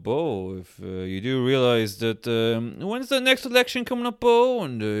 now, Bo, if you do realize that when's the next election coming up, Bo?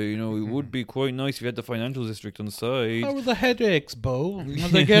 And it would be quite nice if you had the financial district on the side. How are the headaches, Bo? Are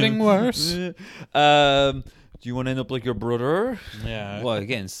they getting worse? Do you want to end up like your brother? Yeah. Well,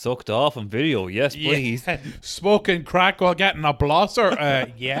 getting sucked off on video. Yes, please. Yeah. Smoking crack while getting a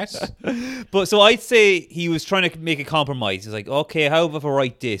blosser. Yes. But so I'd say he was trying to make a compromise. He's like, okay, how if I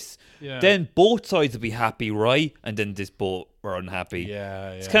write this? Yeah. Then both sides will be happy, right? And then this both were unhappy.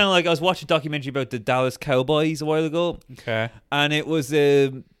 Yeah. It's kind of like I was watching a documentary about the Dallas Cowboys a while ago. Okay. And it was,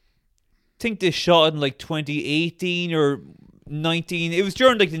 I think they shot in like 2018 or 19. It was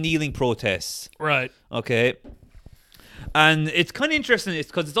during like the kneeling protests. Right. Okay. And it's kind of interesting. It's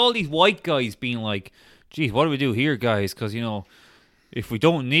because it's all these white guys being like, geez, what do we do here, guys? Because, if we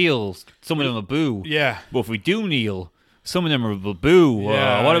don't kneel, some of them will boo. Yeah. But if we do kneel, some of them will boo.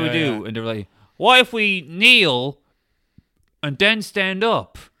 Yeah, what do we do? yeah. And they're like, what if we kneel and then stand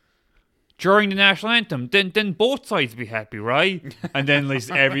up during the national anthem? Then both sides will be happy, right? And then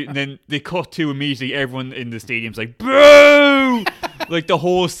then they cut to immediately everyone in the stadium's like, boo! Like the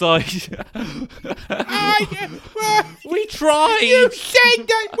whole side. We tried. you said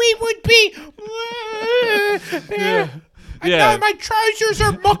that we would be. And now my trousers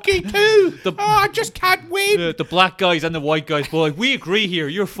are mucky too. I just can't win. The black guys and the white guys both like, we agree here.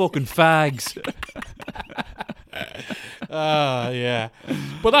 You're fucking fags. Yeah.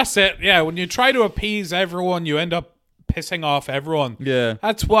 But that's it. Yeah, when you try to appease everyone, you end up pissing off everyone. Yeah.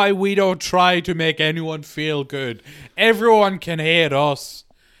 That's why we don't try to make anyone feel good. Everyone can hate us.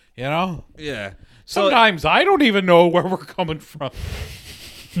 Yeah. So Sometimes I don't even know where we're coming from.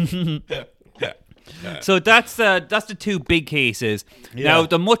 So that's the two big cases. Now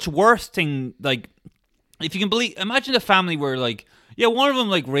the much worse thing, like, if you can believe, imagine a family where one of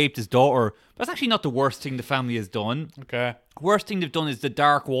them raped his daughter. That's actually not the worst thing the family has done. Okay. Worst thing they've done is the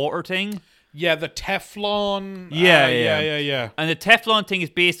dark water thing. Yeah, the Teflon. Yeah. And the Teflon thing is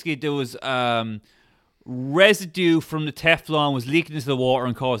basically there was residue from the Teflon was leaking into the water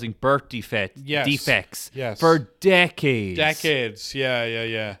and causing birth defects for decades.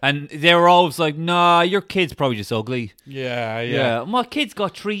 Yeah. And they were always like, nah, your kid's probably just ugly. Yeah. My kid's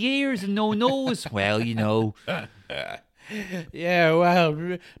got 3 years and no nose. Well, Yeah,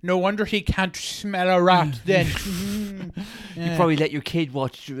 well, no wonder he can't smell a rat then. You probably let your kid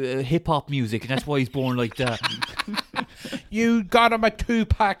watch hip-hop music and that's why he's born like that. You got him a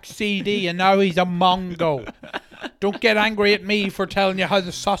 2-pack CD and now he's a Mongo. Don't get angry at me for telling you how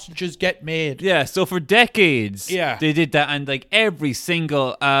the sausages get made. Yeah, so for decades, they did that, and every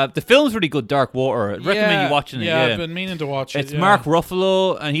single the film's really good, Dark Water. I'd recommend you watching it. Yeah, I've been meaning to watch it. It's Mark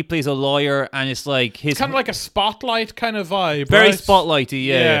Ruffalo, and he plays a lawyer, and it's like his kind of like a Spotlight kind of vibe. very right? spotlighty,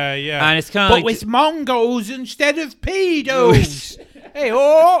 yeah. And it's kind of But with Mongos instead of pedos. Hey,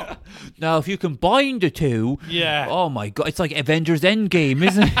 oh! Now, if you combine the two, oh my god, it's like Avengers Endgame,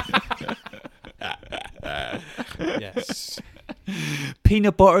 isn't it? Yes.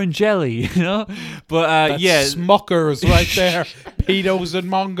 Peanut butter and jelly, But That's Smuckers right there. Pedos and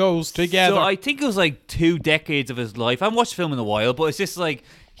Mongos together. So I think it was 2 decades of his life. I haven't watched the film in a while, but it's just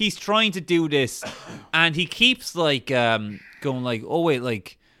he's trying to do this, and he keeps going oh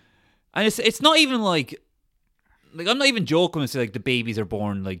wait, and it's not even I'm not even joking when I say the babies are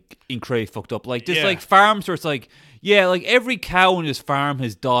born in cray fucked up. There's farms where it's every cow on this farm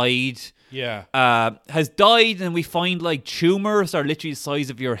has died. Yeah. Has died, and we find tumors are literally the size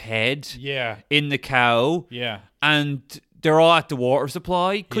of your head. Yeah. In the cow. Yeah. And they're all at the water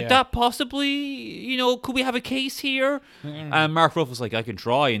supply. Could that possibly, could we have a case here? And Mark Ruffalo's like, I can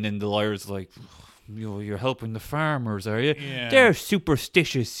try. And then the lawyer's like, you're helping the farmers, are you? Yeah. They're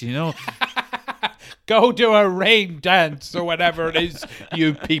superstitious, Go do a rain dance or whatever it is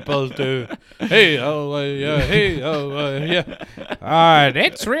you people do. Hey, yeah.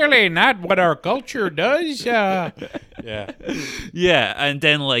 That's really not what our culture does. Yeah. Yeah, and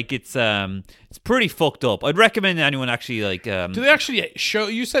then like it's pretty fucked up. I'd recommend anyone actually like. Do they actually show?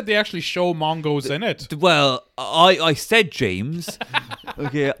 You said they actually show Mongos in it. Well, I said James.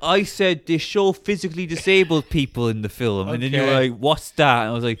 Okay, I said they show physically disabled people in the film, and then you were Okay. like, "What's that?" And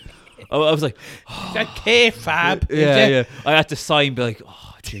I was like, Is that K-Fab? yeah. I had to sign, and be like,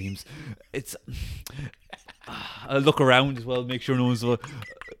 "Oh, James, it's." I look around as well, make sure no one's like,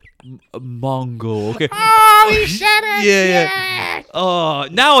 Mongo. Okay. Oh, he said it. Yeah. Oh,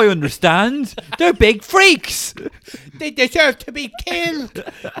 now I understand. They're big freaks. They deserve to be killed.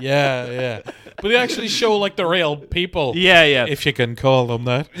 Yeah. But they actually show like the real people. Yeah. If you can call them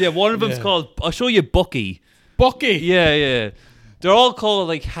that. Yeah, one of them's called. I'll show you Bucky. Bucky. Yeah. They're all called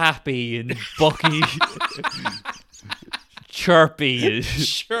like Happy and Bucky, Chirpy,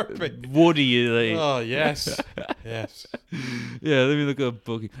 Chirping. Woody. Like. Oh, yes. Yeah, let me look up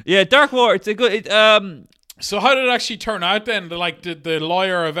Bucky. Yeah, Dark Water. It's a good. So how did it actually turn out then? Like, did the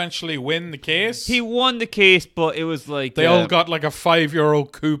lawyer eventually win the case? He won the case, but it was like They all got like a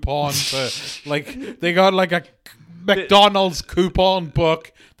 €5 coupon to, like, they got like a McDonald's coupon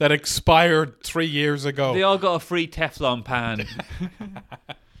book that expired 3 years ago. They all got a free Teflon pan.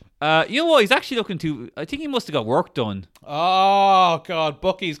 You know what? He's actually looking to. I think he must have got work done. Oh God,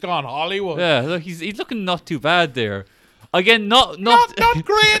 Bucky's gone Hollywood. Yeah, look, he's looking not too bad there. Again, not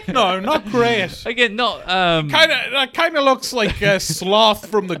great. No, not great. Again, not Kind of looks like Sloth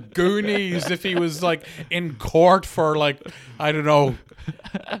from the Goonies if he was like in court for like, I don't know,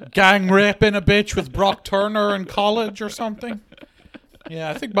 gang raping a bitch with Brock Turner in college or something. Yeah,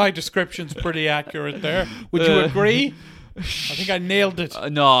 I think my description's pretty accurate there. Would you agree? I think I nailed it.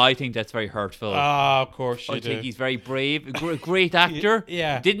 No, I think that's very hurtful. Of course you I do. think he's very brave, a great actor.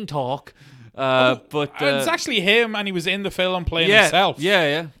 Yeah. Didn't talk, but it's actually him, and he was in the film playing yeah, himself.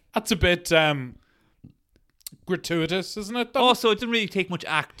 Yeah. That's a bit gratuitous, isn't it? Though? Also, it didn't really take much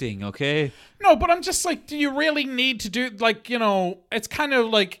acting. Okay. No, but I'm just like, do you really need to do, like, you know, it's kind of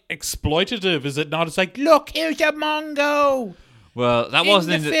like exploitative, is it not? It's like, look, here's a Mongo Well, that in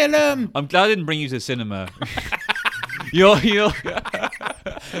wasn't the film. I'm glad I didn't bring you to the cinema. You know.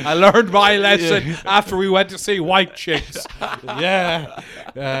 I learned my lesson after we went to see White Chicks.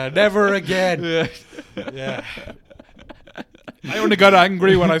 Never again. Yeah. I only got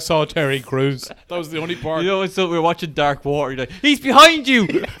angry when I saw Terry Crews. That was the only part. You know, so we were watching Dark Water. You're like, he's behind you.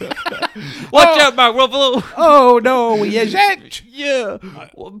 Watch out, Mark Ruffalo. Oh no, he isn't. Yeah.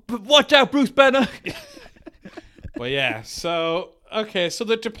 Watch out, Bruce Banner. But yeah, so okay, so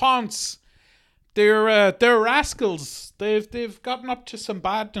the DuPonts, they're rascals. They've gotten up to some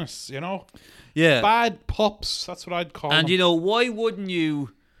badness, you know. Yeah. Bad pups. That's what I'd call And them. you know, why wouldn't you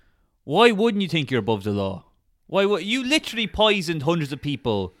think you're above the law? Why would you literally poisoned hundreds of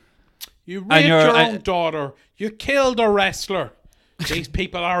people? You raped you're- your own daughter. You killed a wrestler. These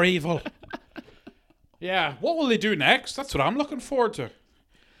people are evil. Yeah, what will they do next? That's what I'm looking forward to.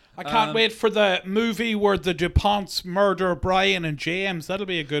 I can't wait for the movie where the DuPonts murder Brian and James. That'll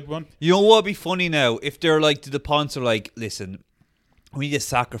be a good one. You know what would be funny now? If they're like, the DuPonts are like, listen, we need to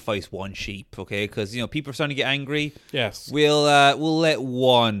sacrifice one sheep, okay? Because, you know, people are starting to get angry. Yes. We'll let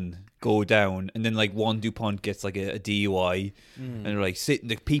one go down, and then like one DuPont gets like a DUI, and they're like,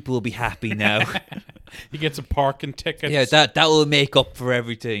 the people will be happy now. He gets a parking ticket. Yeah, that will make up for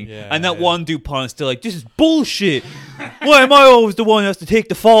everything. Yeah, and that yeah. one DuPont's still like, this is bullshit. Why am I always the one who has to take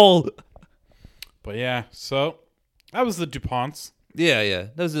the fall? But yeah, so that was the DuPonts. Yeah.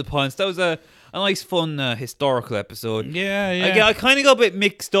 Those are the DuPonts. That was a nice, fun historical episode. Yeah. I kind of got a bit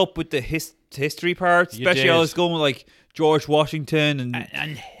mixed up with the history part, You especially I did. was going with like George Washington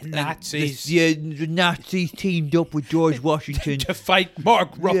And Nazis. the Nazis teamed up with George Washington. To fight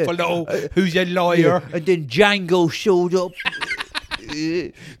Mark Ruffalo, who's a lawyer. And then Django showed up.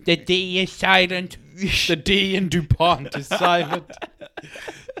 The D is silent. The D in DuPont is silent.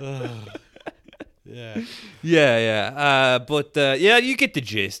 Yeah. But you get the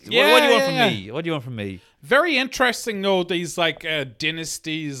gist. What do you want from me? What do you want from me? Very interesting, though, these like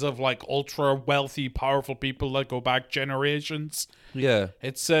dynasties of like ultra wealthy, powerful people that go back generations. Yeah.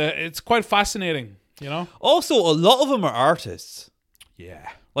 It's quite fascinating, you know. Also, a lot of them are artists. Yeah,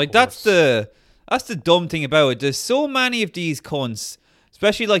 Like that's the dumb thing about it. There's so many of these cunts,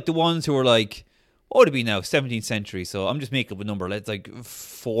 especially like the ones who are like, what would it be now? 17th century. So I'm just making up a number. Let's like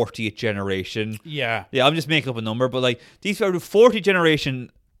 40th generation. Yeah, I'm just making up a number. But like these are the 40th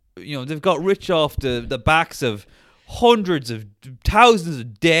generation. You know, they've got rich off the backs of thousands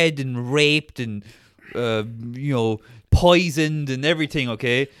of dead and raped and poisoned and everything.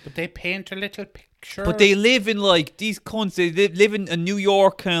 Okay, But they paint a little picture. but they live in like these cunts. They live in a New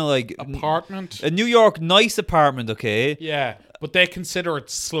York kind of like Apartment. a New York nice apartment. Okay. Yeah, but they consider it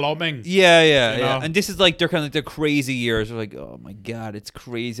slumming. Yeah, You know? and this is like their crazy years. They're like, oh my god, it's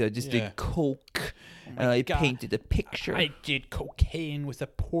crazy. I just Yeah. did coke, and I God. painted a picture. I did cocaine with a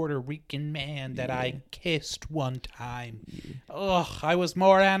Puerto Rican man that I kissed one time. Ugh, I was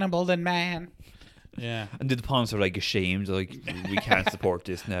more animal than man. Yeah. And the Ponds are like ashamed, like we can't support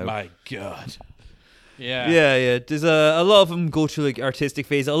this now. My God. Yeah. Yeah. There's a lot of them go through like artistic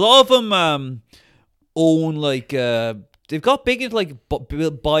phase. A lot of them own like they've got big into like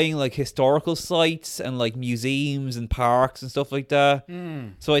buying like historical sites and like museums and parks and stuff like that.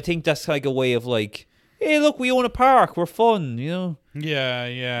 So I think that's like a way of like, hey, look, we own a park. We're fun, you know.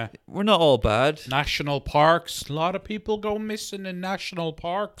 Yeah. We're not all bad. National parks. A lot of people go missing in national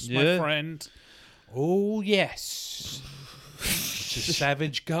parks, my Yeah. friend. Oh, yes. It's a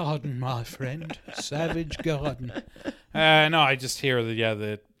savage garden, my friend. Savage garden. No, I just hear that,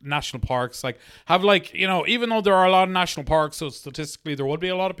 the national parks have even though there are a lot of national parks, so statistically there would be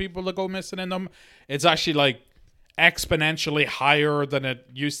a lot of people that go missing in them, it's actually like exponentially higher than it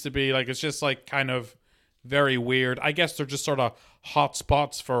used to be. Like, it's just like kind of very weird. I guess they're just sort of hot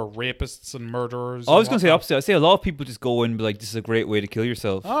spots for rapists and murderers. I was and going to say whatnot. opposite. I say a lot of people just go in and be like, this is a great way to kill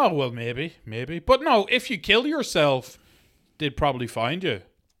yourself. Oh, well, maybe. But no, if you kill yourself, they'd probably find you,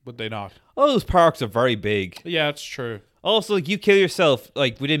 would they not? All those parks are very big. Yeah, it's true. Also, like, you kill yourself,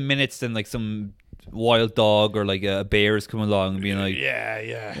 like, within minutes, then, like, some wild dog or, like, a bear is coming along and being like,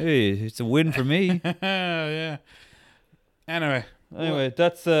 Yeah. hey, it's a win for me. Yeah. Anyway,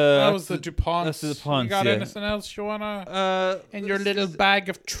 that's, that was the DuPont. that's the DuPonts, You got yeah. anything else you wanna in your little bag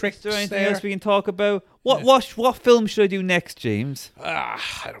of tricks Is there anything there? else we can talk about? What film should I do next, James?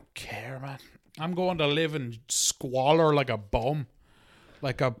 I don't care, man. I'm going to live in squalor like a bum.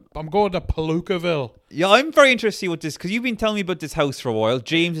 I'm going to Palookaville. Yeah, I'm very interested to see what this, because you've been telling me about this house for a while.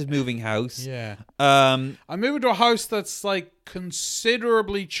 James is moving house. Yeah. Um, I'm moving to a house that's like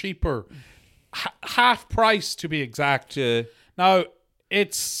considerably cheaper. Half price to be exact. uh, Now,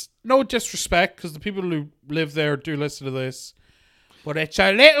 it's no disrespect because the people who live there do listen to this, but it's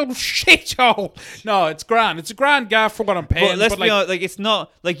a little shithole. No, it's grand. It's a grand gaff for what I'm paying. but let's but be honest, like, it's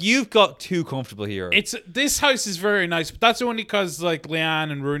not, like, you've got too comfortable here. This house is very nice, but that's only because like Leanne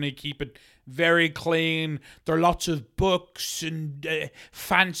and Rooney keep it very clean. There are lots of books and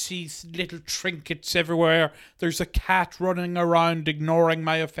fancy little trinkets everywhere. There's a cat running around ignoring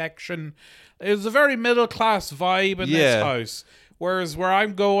my affection. There's a very middle class vibe in this Yeah. house. Whereas where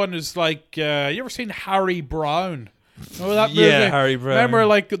I'm going is like, you ever seen Harry Brown? Remember that movie? Yeah, Harry Brown. Remember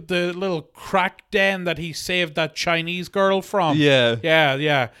like the little crack den that he saved that Chinese girl from? Yeah.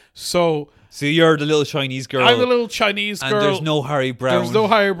 Yeah. So So you're the little Chinese girl. I'm the little Chinese and girl. there's no Harry Brown. There's no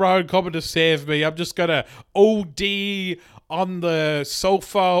Harry Brown coming to save me. I'm just gonna OD on the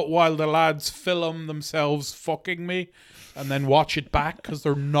sofa while the lads film themselves fucking me, and then watch it back because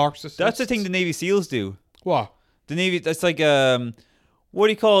they're narcissists. That's the thing the Navy SEALs do. What? The Navy, that's like, what do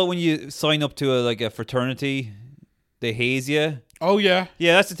you call it when you sign up to a fraternity? They haze you. Oh yeah.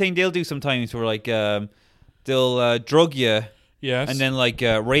 Yeah, that's the thing they'll do sometimes where, like, they'll drug you Yes. and then, like,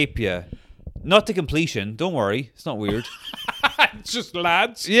 rape you. Not to completion. Don't worry. It's not weird. it's just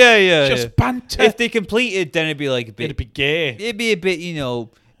lads. Yeah. Just banter. If they complete it, then it'd be like a bit. It'd be gay. It'd be a bit, you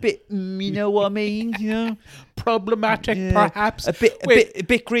know, you know what I mean? You know, Problematic, Yeah. perhaps. a Wait.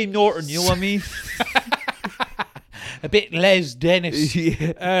 bit Graham Norton. You know what I mean? A bit Les Dennis.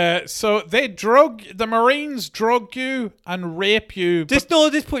 Yeah. So the Marines drug you and rape you. Just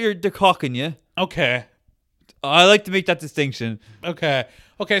put their cock in you. Okay. I like to make that distinction.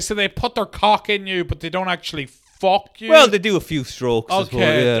 Okay, so they put their cock in you, but they don't actually fuck you. Well, they do a few strokes. I suppose,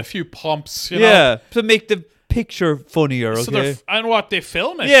 okay, yeah. a few pumps. You know? Yeah, to make the picture funnier. So Okay. and what they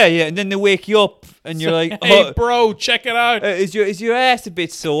film it? Yeah, and then they wake you up, and you're like, Hey, oh, bro, check it out. is your ass a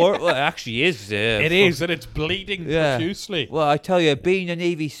bit sore? Well, it actually is. It is, and it's bleeding Yeah. profusely. Well, I tell you, being a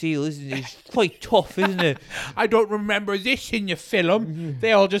Navy SEAL it's quite tough, isn't it? I don't remember this in your film.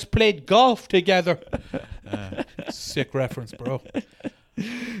 They all just played golf together. Sick reference, bro.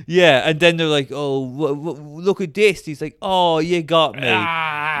 Yeah, and then they're like, oh, look at this. He's like, oh, you got me.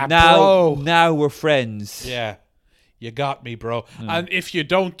 Bro. Now we're friends. Yeah. You got me, bro. And if you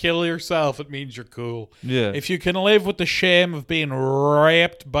don't kill yourself, it means you're cool. Yeah. If you can live with the shame of being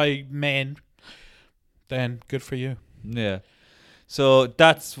raped by men, then good for you. Yeah. So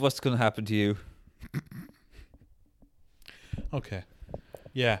that's what's going to happen to you. Okay.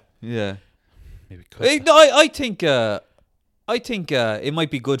 Yeah. Yeah. Maybe cut No, I think it might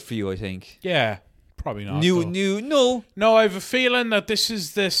be good for you. I think yeah, probably not. new, though. no. No, I have a feeling that this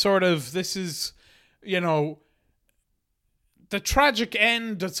is, the tragic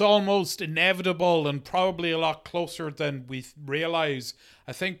end that's almost inevitable and probably a lot closer than we realize.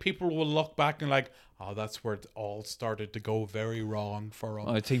 I think people will look back and like, oh, that's where it all started to go very wrong for him.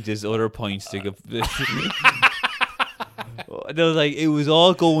 I think there's other points to go. There was like it was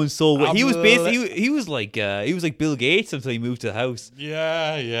all going so well. He was basically he was like Bill Gates until he moved to the house.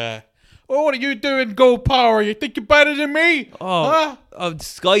 Yeah. Oh, what are you doing, Go Power? You think you're better than me? Huh? The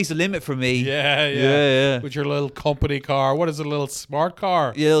sky's the limit for me. Yeah. With your little company car. What is it, a little smart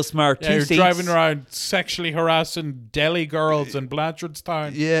car? Yeah, little smart. Yeah, Two you're seats. driving around sexually harassing deli girls in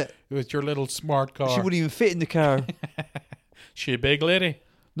Blanchardstown. Yeah, With your little smart car. she wouldn't even fit in the car. She a big lady?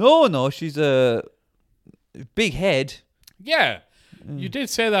 No, she's a big head. Yeah. You did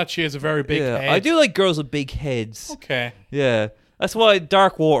say that she has a very big head. I do like girls with big heads. Okay. Yeah, that's why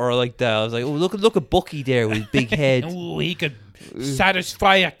Dark Water I like that. I was like, oh look at Bucky there with his big head. Ooh, he could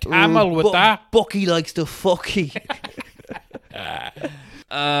satisfy a camel with that. Bucky likes to fucky.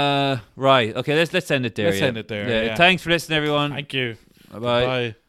 Right. Okay. Let's end it there. Let's end it there, yeah. Thanks for listening, everyone. Thank you. Bye. Bye.